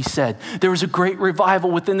what he said. There was a great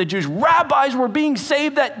revival within the Jews. Rabbis were being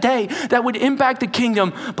saved that day that would impact the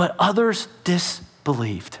kingdom, but others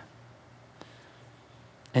disbelieved.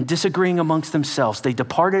 And disagreeing amongst themselves, they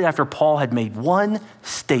departed after Paul had made one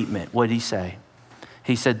statement. What did he say?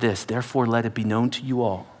 He said this, therefore let it be known to you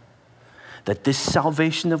all that this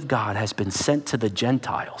salvation of God has been sent to the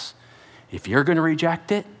Gentiles. If you're going to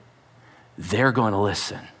reject it, they're going to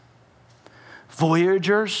listen.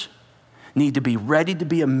 Voyagers need to be ready to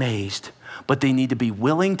be amazed, but they need to be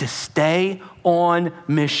willing to stay on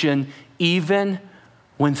mission even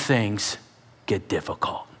when things get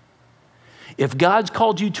difficult. If God's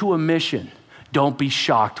called you to a mission, don't be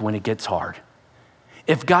shocked when it gets hard.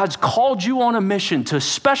 If God's called you on a mission to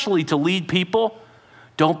especially to lead people,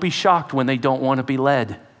 don't be shocked when they don't want to be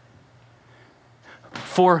led.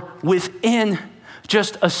 For within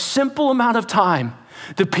just a simple amount of time,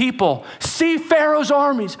 the people see Pharaoh's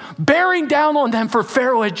armies bearing down on them, for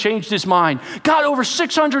Pharaoh had changed his mind. Got over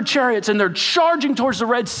 600 chariots and they're charging towards the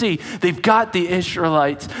Red Sea. They've got the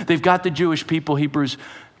Israelites, they've got the Jewish people, Hebrews,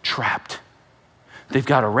 trapped. They've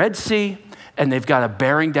got a Red Sea and they've got a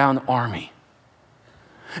bearing down army.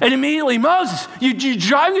 And immediately, Moses, you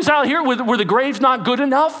driving us out here where the grave's not good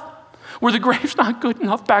enough? Where the grave's not good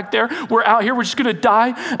enough back there? We're out here, we're just gonna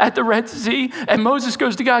die at the Red Sea. And Moses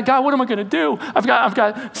goes to God, God, what am I gonna do? I've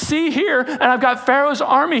got sea here and I've got Pharaoh's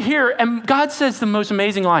army here. And God says the most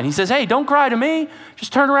amazing line. He says, hey, don't cry to me.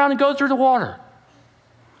 Just turn around and go through the water.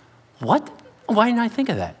 What? Why didn't I think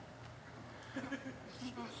of that?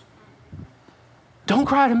 Don't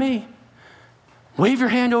cry to me. Wave your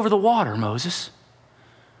hand over the water, Moses.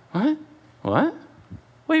 What? What?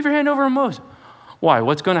 Wave your hand over Moses. Why?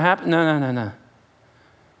 What's going to happen? No.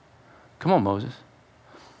 Come on, Moses.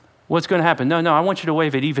 What's going to happen? No, I want you to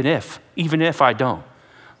wave it even if I don't.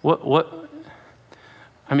 What?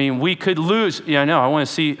 I mean, we could lose. Yeah, I know. I want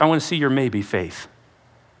to see your maybe faith.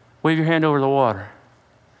 Wave your hand over the water.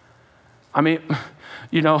 I mean,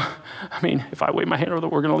 if I wave my hand over the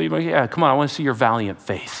water, we're going to leave. Yeah, come on. I want to see your valiant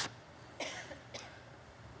faith.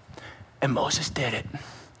 And Moses did it.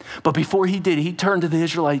 But before he did, he turned to the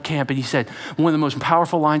Israelite camp and he said, one of the most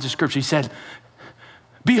powerful lines of scripture, he said,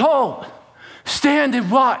 behold, stand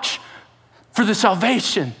and watch for the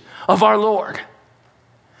salvation of our Lord.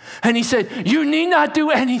 And he said, you need not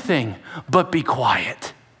do anything but be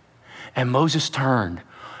quiet. And Moses turned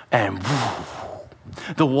and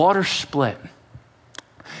the water split.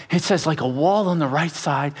 It says like a wall on the right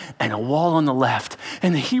side and a wall on the left.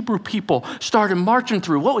 And the Hebrew people started marching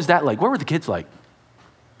through. What was that like? What were the kids like?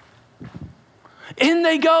 In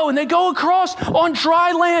they go, and they go across on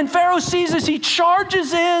dry land. Pharaoh sees this, he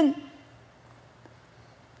charges in.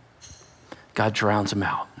 God drowns them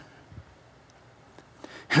out.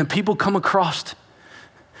 And the people come across,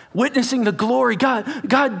 witnessing the glory.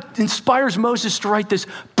 God inspires Moses to write this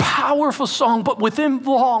powerful song, but within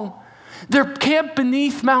long, they're camped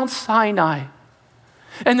beneath Mount Sinai.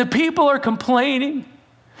 And the people are complaining.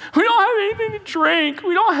 We don't have anything to drink.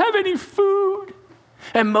 We don't have any food.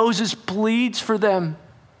 And Moses pleads for them.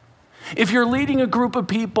 If you're leading a group of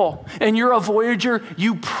people and you're a voyager,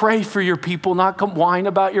 you pray for your people, not come whine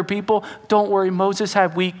about your people. Don't worry, Moses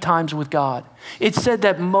had weak times with God. It said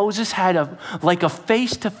that Moses had a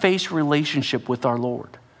face-to-face relationship with our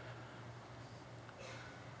Lord.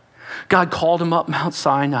 God called him up Mount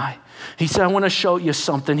Sinai. He said, I want to show you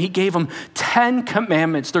something. He gave them 10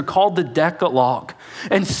 commandments. They're called the Decalogue.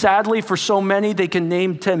 And sadly, for so many, they can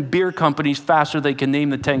name 10 beer companies faster than they can name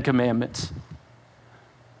the 10 commandments.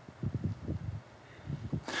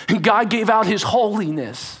 And God gave out his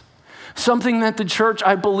holiness, something that the church,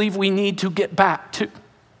 I believe, we need to get back to.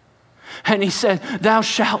 And he said, thou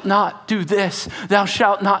shalt not do this. Thou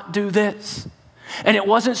shalt not do this. And it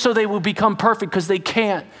wasn't so they would become perfect, because they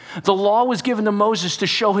can't. The law was given to Moses to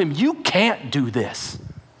show him, you can't do this.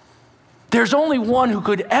 There's only one who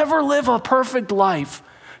could ever live a perfect life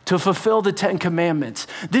to fulfill the 10 commandments.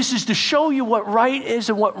 This is to show you what right is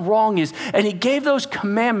and what wrong is. And he gave those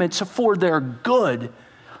commandments for their good,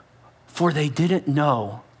 for they didn't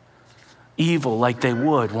know evil like they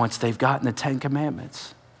would once they've gotten the 10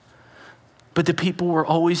 commandments. But the people were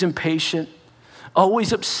always impatient,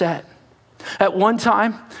 always upset. At one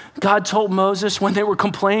time, God told Moses when they were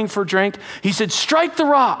complaining for drink, he said, strike the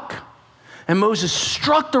rock. And Moses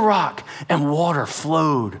struck the rock and water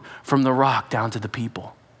flowed from the rock down to the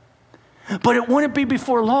people. But it wouldn't be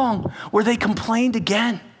before long where they complained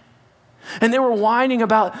again. And they were whining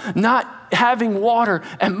about not having water.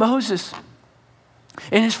 And Moses,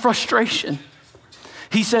 in his frustration,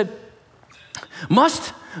 he said,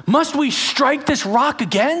 must we strike this rock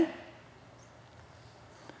again?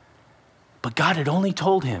 But God had only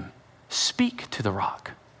told him, speak to the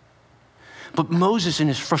rock. But Moses, in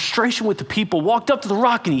his frustration with the people, walked up to the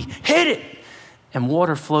rock and he hit it, and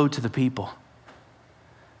water flowed to the people.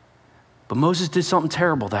 But Moses did something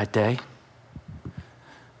terrible that day.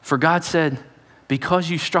 For God said, because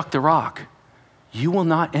you struck the rock, you will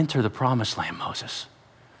not enter the promised land, Moses.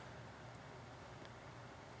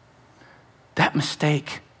 That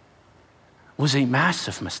mistake was a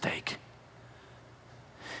massive mistake.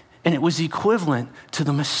 And it was equivalent to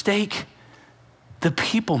the mistake the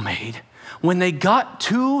people made when they got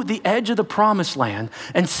to the edge of the promised land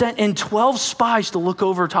and sent in 12 spies to look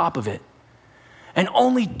over top of it. And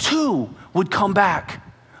only 2 would come back.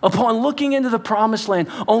 Upon looking into the promised land,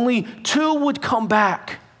 only 2 would come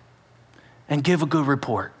back and give a good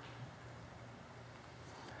report.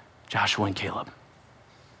 Joshua and Caleb.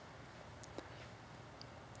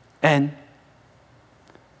 And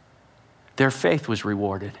their faith was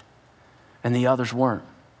rewarded, and the others weren't.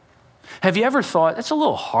 Have you ever thought, that's a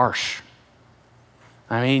little harsh?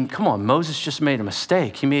 I mean, come on, Moses just made a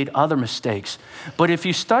mistake. He made other mistakes. But if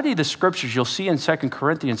you study the scriptures, you'll see in 2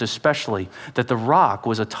 Corinthians especially that the rock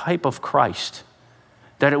was a type of Christ,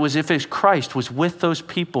 that it was if Christ was with those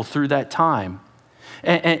people through that time.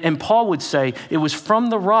 And Paul would say it was from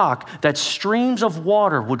the rock that streams of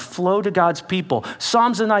water would flow to God's people.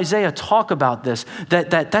 Psalms and Isaiah talk about this,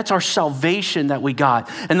 that's our salvation that we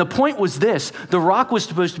got. And the point was this, the rock was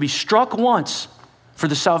supposed to be struck once for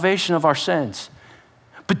the salvation of our sins.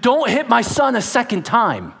 But don't hit my son a second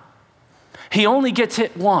time. He only gets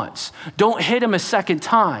hit once. Don't hit him a second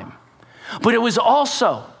time. But it was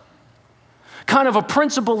also kind of a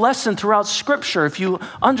principal lesson throughout Scripture, if you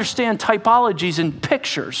understand typologies and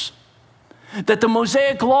pictures, that the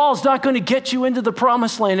Mosaic law is not going to get you into the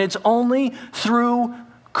promised land. It's only through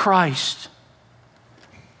Christ.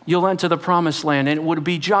 You'll enter the promised land, and it would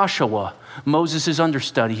be Joshua, Moses'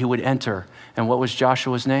 understudy, who would enter. And what was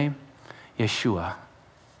Joshua's name? Yeshua.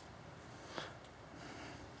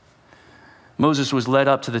 Moses was led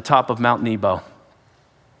up to the top of Mount Nebo.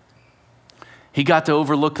 He got to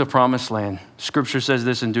overlook the promised land. Scripture says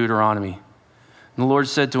this in Deuteronomy. And the Lord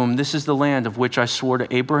said to him, "This is the land of which I swore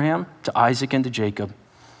to Abraham, to Isaac, and to Jacob.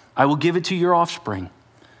 I will give it to your offspring.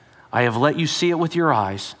 I have let you see it with your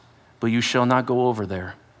eyes, but you shall not go over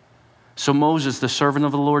there." So Moses, the servant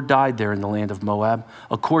of the Lord, died there in the land of Moab,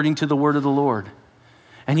 according to the word of the Lord.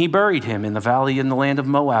 And he buried him in the valley in the land of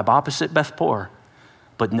Moab, opposite Beth-peor.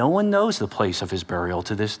 But no one knows the place of his burial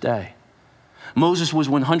to this day. Moses was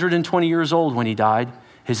 120 years old when he died.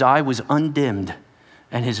 His eye was undimmed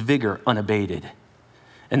and his vigor unabated.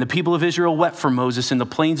 And the people of Israel wept for Moses in the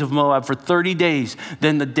plains of Moab for 30 days.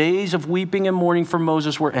 Then the days of weeping and mourning for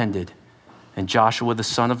Moses were ended. And Joshua the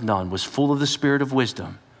son of Nun was full of the spirit of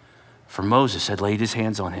wisdom, for Moses had laid his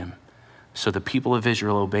hands on him. So the people of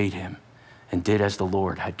Israel obeyed him and did as the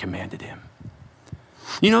Lord had commanded him.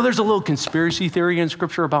 You know, there's a little conspiracy theory in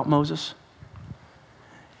Scripture about Moses.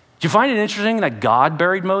 Do you find it interesting that God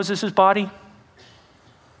buried Moses' body?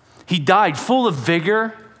 He died full of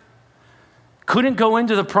vigor, couldn't go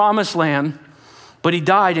into the promised land, but he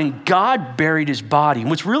died and God buried his body. And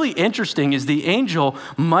what's really interesting is the angel,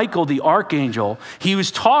 Michael, the archangel, he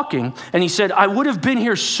was talking and he said, "I would have been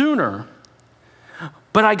here sooner,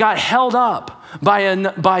 but I got held up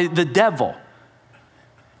by the devil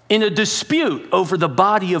in a dispute over the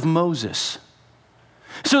body of Moses."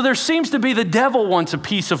 So there seems to be the devil wants a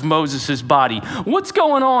piece of Moses' body. What's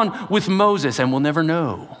going on with Moses? And we'll never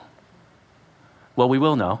know. Well, we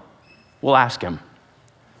will know. We'll ask him.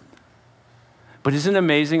 But isn't it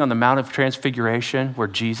amazing on the Mount of Transfiguration where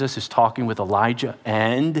Jesus is talking with Elijah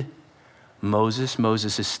and Moses?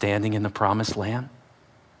 Moses is standing in the promised land.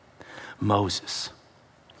 Moses.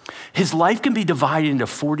 His life can be divided into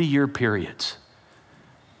 40-year periods.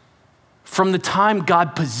 From the time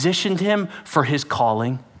God positioned him for his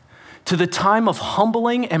calling, to the time of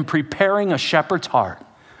humbling and preparing a shepherd's heart,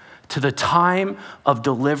 to the time of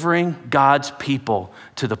delivering God's people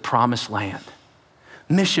to the promised land.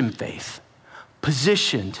 Mission faith,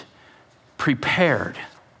 positioned, prepared.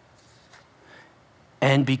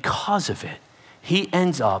 And because of it, he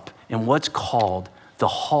ends up in what's called the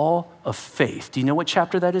Hall of Faith. Do you know what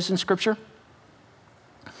chapter that is in Scripture?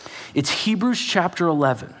 It's Hebrews chapter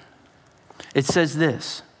 11. It says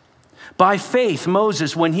this: "By faith,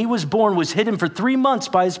 Moses, when he was born, was hidden for 3 months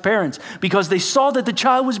by his parents because they saw that the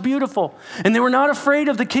child was beautiful and they were not afraid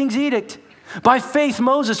of the king's edict. By faith,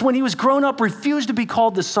 Moses, when he was grown up, refused to be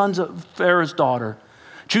called the son of Pharaoh's daughter,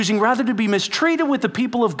 choosing rather to be mistreated with the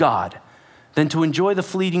people of God than to enjoy the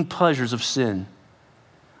fleeting pleasures of sin."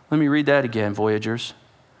 Let me read that again, Voyagers.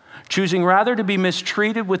 "Choosing rather to be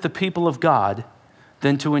mistreated with the people of God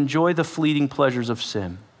than to enjoy the fleeting pleasures of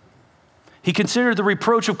sin. He considered the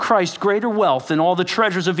reproach of Christ greater wealth than all the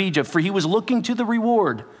treasures of Egypt, for he was looking to the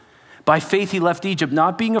reward. By faith he left Egypt,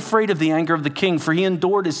 not being afraid of the anger of the king, for he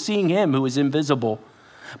endured as seeing him who is invisible.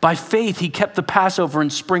 By faith, he kept the Passover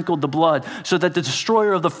and sprinkled the blood so that the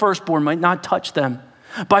destroyer of the firstborn might not touch them.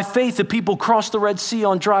 By faith, the people crossed the Red Sea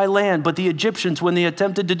on dry land, but the Egyptians, when they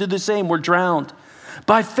attempted to do the same, were drowned.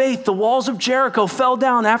 By faith, the walls of Jericho fell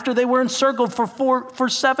down after they were encircled for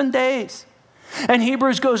 7 days. And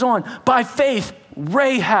Hebrews goes on, by faith,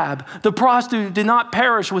 Rahab, the prostitute, did not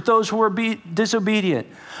perish with those who were disobedient.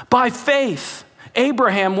 By faith,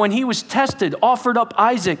 Abraham, when he was tested, offered up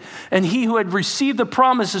Isaac, and he who had received the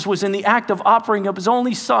promises was in the act of offering up his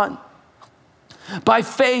only son. By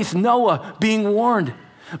faith, Noah, being warned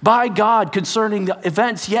by God concerning the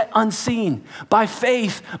events yet unseen. By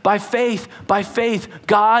faith,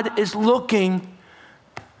 God is looking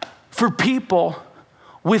for people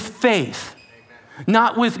with faith,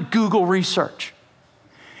 not with Google research.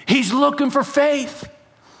 He's looking for faith.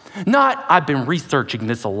 Not, I've been researching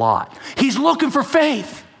this a lot. He's looking for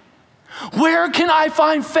faith. Where can I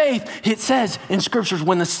find faith? It says in scriptures,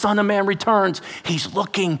 when the Son of Man returns, he's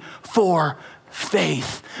looking for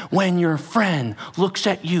faith. When your friend looks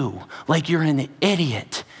at you like you're an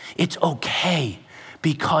idiot, it's okay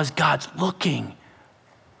because God's looking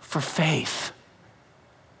for faith.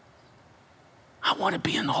 I want to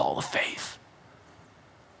be in the hall of faith.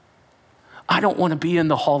 I don't want to be in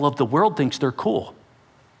the hall of the world thinks they're cool.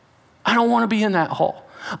 I don't want to be in that hall.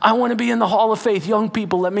 I want to be in the hall of faith. Young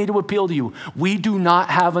people, let me to appeal to you. We do not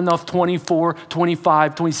have enough 24,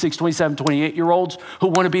 25, 26, 27, 28-year-olds who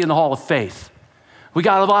want to be in the hall of faith. We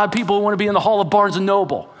got a lot of people who want to be in the hall of Barnes &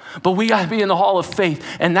 Noble, but we got to be in the hall of faith.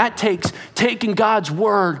 And that takes taking God's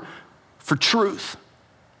word for truth.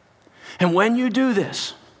 And when you do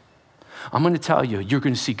this, I'm going to tell you, you're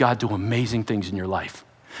going to see God do amazing things in your life.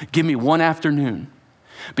 Give me one afternoon.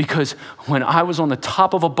 Because when I was on the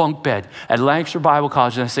top of a bunk bed at Lancaster Bible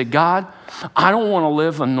College, and I said, God, I don't want to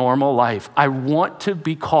live a normal life. I want to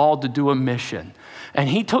be called to do a mission. And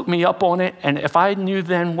he took me up on it. And if I knew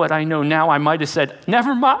then what I know now, I might have said,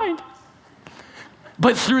 never mind.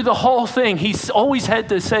 But through the whole thing, he's always had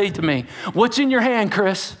to say to me, what's in your hand,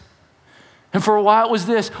 Chris? And for a while it was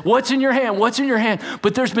this, what's in your hand? What's in your hand?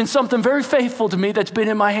 But there's been something very faithful to me that's been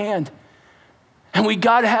in my hand. And we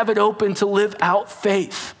got to have it open to live out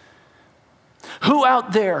faith. Who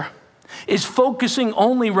out there is focusing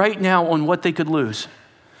only right now on what they could lose?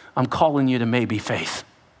 I'm calling you to maybe faith.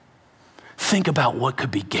 Think about what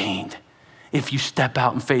could be gained if you step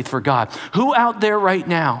out in faith for God. Who out there right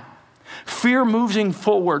now? Fear moving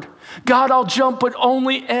forward. God, I'll jump, but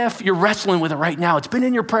only if you're wrestling with it right now. It's been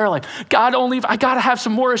in your prayer life. God, only if I got to have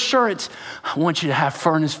some more assurance. I want you to have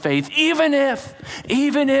furnace faith. Even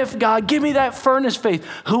if, God, give me that furnace faith.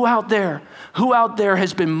 Who out there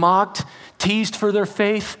has been mocked, teased for their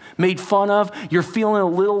faith, made fun of? You're feeling a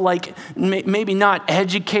little like maybe not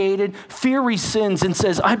educated. Fear rescinds and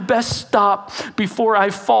says, I best stop before I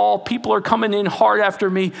fall. People are coming in hard after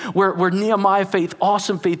me. Where Nehemiah faith,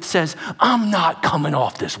 awesome faith says, I'm not coming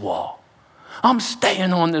off this wall. I'm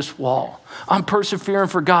staying on this wall. I'm persevering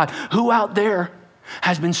for God. Who out there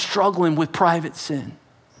has been struggling with private sin?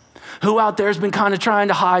 Who out there has been kind of trying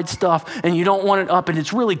to hide stuff and you don't want it up and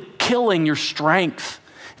it's really killing your strength?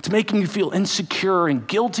 It's making you feel insecure and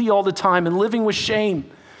guilty all the time and living with shame.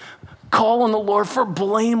 Call on the Lord for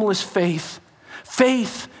blameless faith.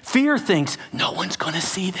 Fear thinks, no one's going to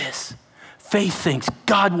see this. Faith thinks,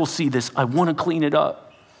 God will see this. I want to clean it up.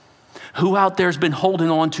 Who out there has been holding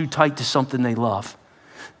on too tight to something they love?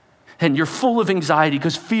 And you're full of anxiety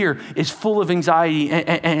because fear is full of anxiety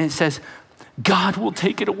and it says, God will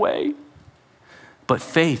take it away. But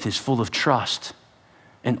faith is full of trust.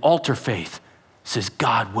 And altar faith says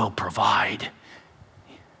God will provide.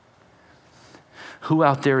 Who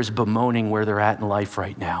out there is bemoaning where they're at in life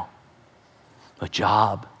right now? A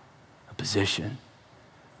job, a position.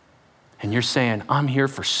 And you're saying, I'm here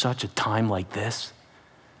for such a time like this.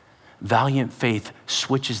 Valiant faith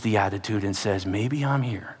switches the attitude and says, maybe I'm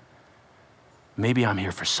here. Maybe I'm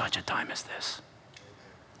here for such a time as this.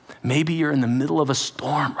 Maybe you're in the middle of a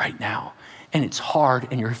storm right now and it's hard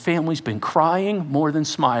and your family's been crying more than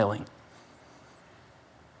smiling.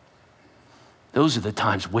 Those are the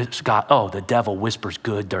times the devil whispers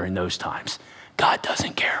good during those times. God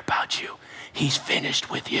doesn't care about you. He's finished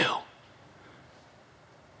with you.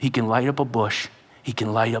 He can light up a bush. He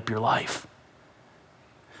can light up your life.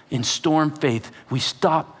 In storm faith, we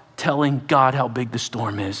stop telling God how big the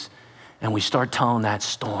storm is, and we start telling that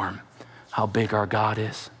storm how big our God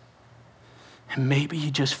is. And maybe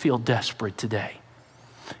you just feel desperate today.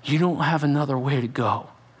 You don't have another way to go.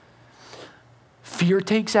 Fear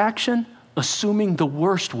takes action, assuming the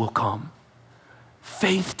worst will come.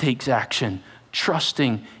 Faith takes action,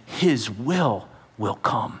 trusting his will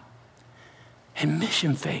come. and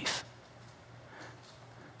mission faith.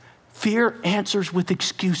 Fear answers with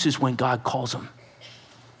excuses when God calls them.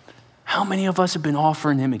 How many of us have been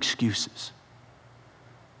offering him excuses?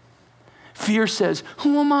 Fear says,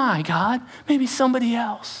 who am I, God? Maybe somebody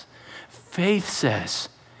else. Faith says,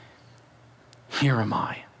 here am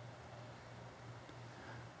I.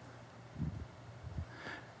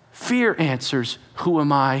 Fear answers, who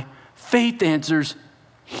am I? Faith answers,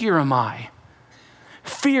 here am I.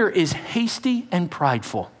 Fear is hasty and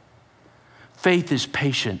prideful. Faith is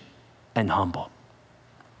patient and humble.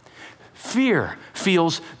 Fear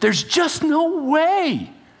feels there's just no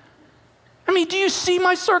way. I mean, do you see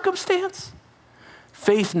my circumstance?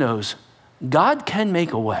 Faith knows God can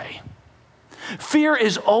make a way. Fear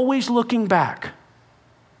is always looking back.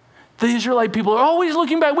 The Israelite people are always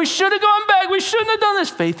looking back. We should have gone back. We shouldn't have done this.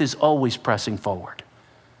 Faith is always pressing forward.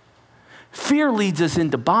 Fear leads us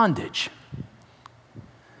into bondage.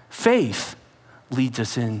 Faith leads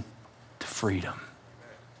us into freedom.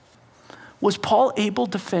 Was Paul able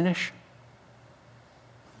to finish?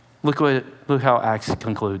 Look how Acts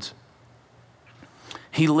concludes.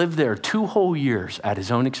 He lived there 2 whole years at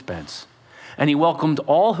his own expense, and he welcomed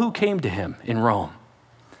all who came to him in Rome.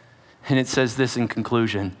 And it says this in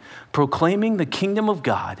conclusion, proclaiming the kingdom of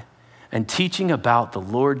God and teaching about the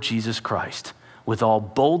Lord Jesus Christ with all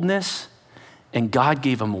boldness, and God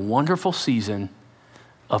gave him a wonderful season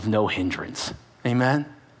of no hindrance. Amen?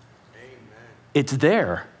 Amen. It's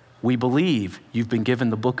there, we believe, you've been given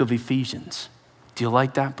the book of Ephesians. Do you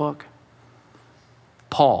like that book?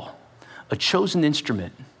 Paul, a chosen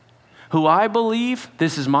instrument, who I believe,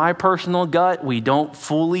 this is my personal gut, we don't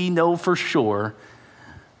fully know for sure,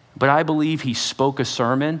 but I believe he spoke a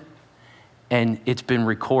sermon and it's been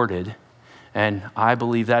recorded. And I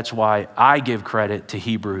believe that's why I give credit to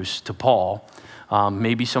Hebrews, to Paul.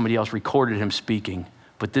 Maybe somebody else recorded him speaking,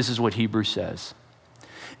 but this is what Hebrews says.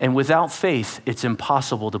 And without faith, it's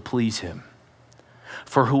impossible to please him.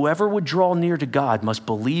 For whoever would draw near to God must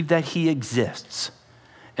believe that he exists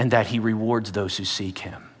and that he rewards those who seek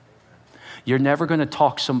him. You're never going to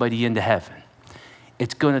talk somebody into heaven.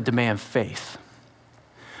 It's going to demand faith.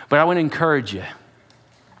 But I want to encourage you,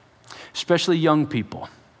 especially young people.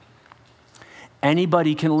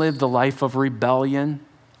 Anybody can live the life of rebellion,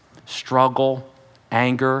 struggle,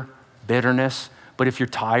 anger, bitterness. But if you're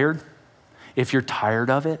tired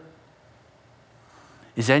of it,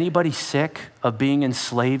 is anybody sick of being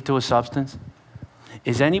enslaved to a substance?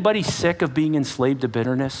 Is anybody sick of being enslaved to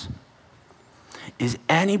bitterness? Is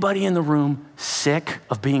anybody in the room sick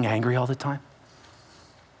of being angry all the time?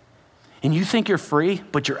 And you think you're free,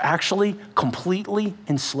 but you're actually completely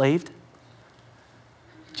enslaved?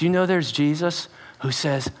 Do you know there's Jesus who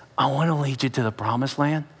says, I want to lead you to the promised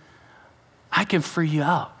land? I can free you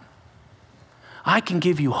up. I can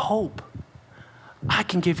give you hope. I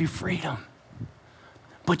can give you freedom.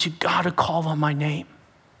 But you got to call on my name.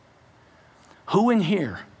 Who in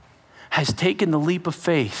here has taken the leap of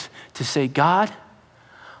faith to say, God,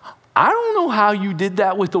 I don't know how you did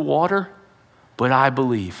that with the water, but I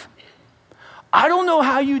believe. I don't know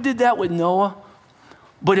how you did that with Noah,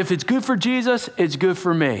 but if it's good for Jesus, it's good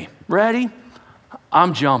for me. Ready?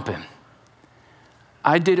 I'm jumping.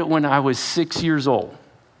 I did it when I was 6 years old.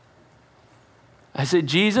 I said,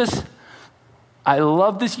 Jesus, I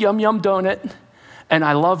love this Yum Yum donut, and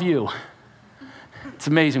I love you. It's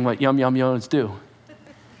amazing what Yum Yum donuts do.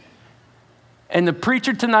 And the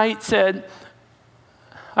preacher tonight said,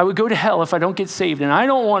 I would go to hell if I don't get saved, and I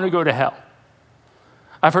don't want to go to hell.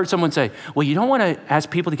 I've heard someone say, well, you don't want to ask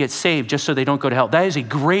people to get saved just so they don't go to hell. That is a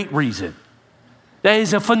great reason. That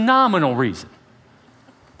is a phenomenal reason.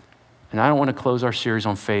 And I don't want to close our series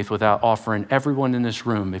on faith without offering everyone in this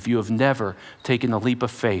room, if you have never taken the leap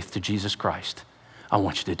of faith to Jesus Christ, I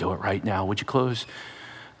want you to do it right now. Would you close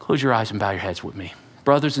your eyes and bow your heads with me?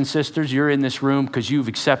 Brothers and sisters, you're in this room because you've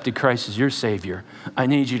accepted Christ as your Savior. I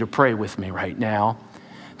need you to pray with me right now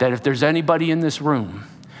that if there's anybody in this room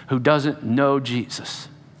who doesn't know Jesus,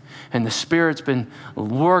 and the Spirit's been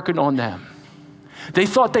working on them, they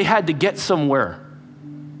thought they had to get somewhere.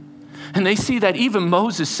 And they see that even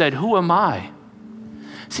Moses said, who am I?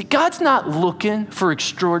 See, God's not looking for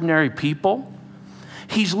extraordinary people.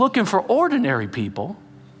 He's looking for ordinary people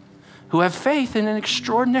who have faith in an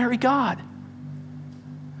extraordinary God.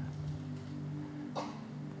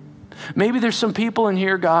 Maybe there's some people in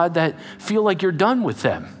here, God, that feel like you're done with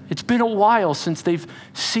them. It's been a while since they've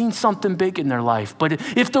seen something big in their life. But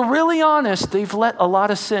if they're really honest, they've let a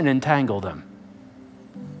lot of sin entangle them.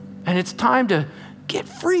 And it's time to get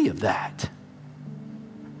free of that.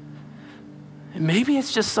 And maybe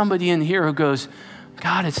it's just somebody in here who goes,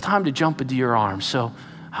 God, it's time to jump into your arms. So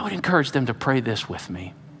I would encourage them to pray this with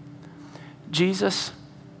me. Jesus,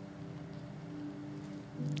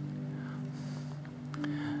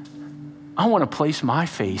 I want to place my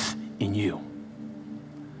faith in you.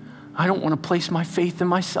 I don't want to place my faith in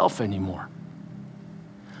myself anymore.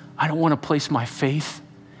 I don't want to place my faith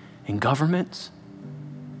in governments,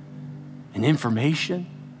 in information,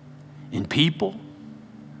 in people.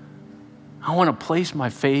 I want to place my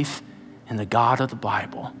faith in the God of the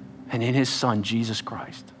Bible and in his Son, Jesus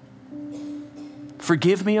Christ.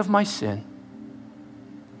 Forgive me of my sin.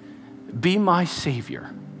 Be my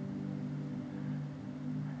Savior.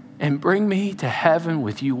 And bring me to heaven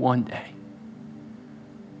with you one day.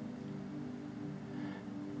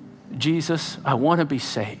 Jesus, I want to be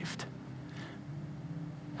saved.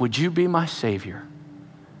 Would you be my Savior?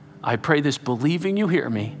 I pray this believing you hear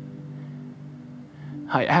me.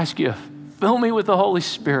 I ask you, fill me with the Holy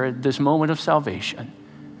Spirit this moment of salvation.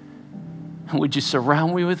 And would you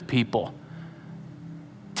surround me with people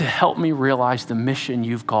to help me realize the mission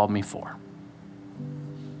you've called me for?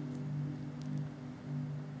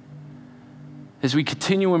 As we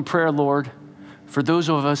continue in prayer, Lord, for those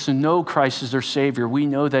of us who know Christ as their Savior, we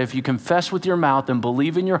know that if you confess with your mouth and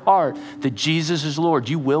believe in your heart that Jesus is Lord,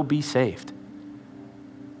 you will be saved.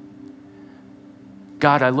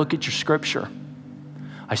 God, I look at your scripture.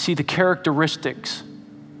 I see the characteristics.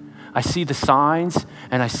 I see the signs,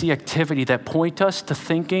 and I see activity that point us to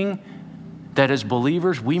thinking that as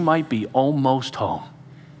believers, we might be almost home.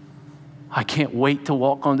 I can't wait to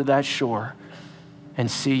walk onto that shore and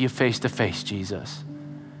see you face to face, Jesus.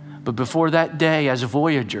 But before that day, as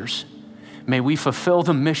voyagers, may we fulfill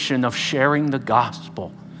the mission of sharing the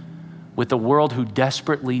gospel with the world who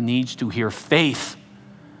desperately needs to hear faith,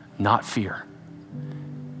 not fear.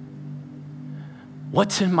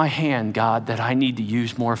 What's in my hand, God, that I need to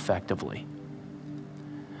use more effectively?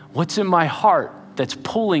 What's in my heart that's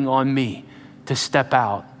pulling on me to step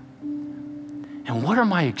out? And what are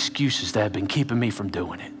my excuses that have been keeping me from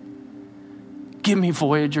doing it? Give me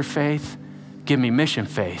Voyager faith. Give me mission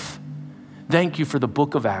faith. Thank you for the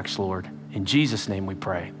book of Acts, Lord. In Jesus' name we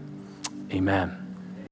pray. Amen.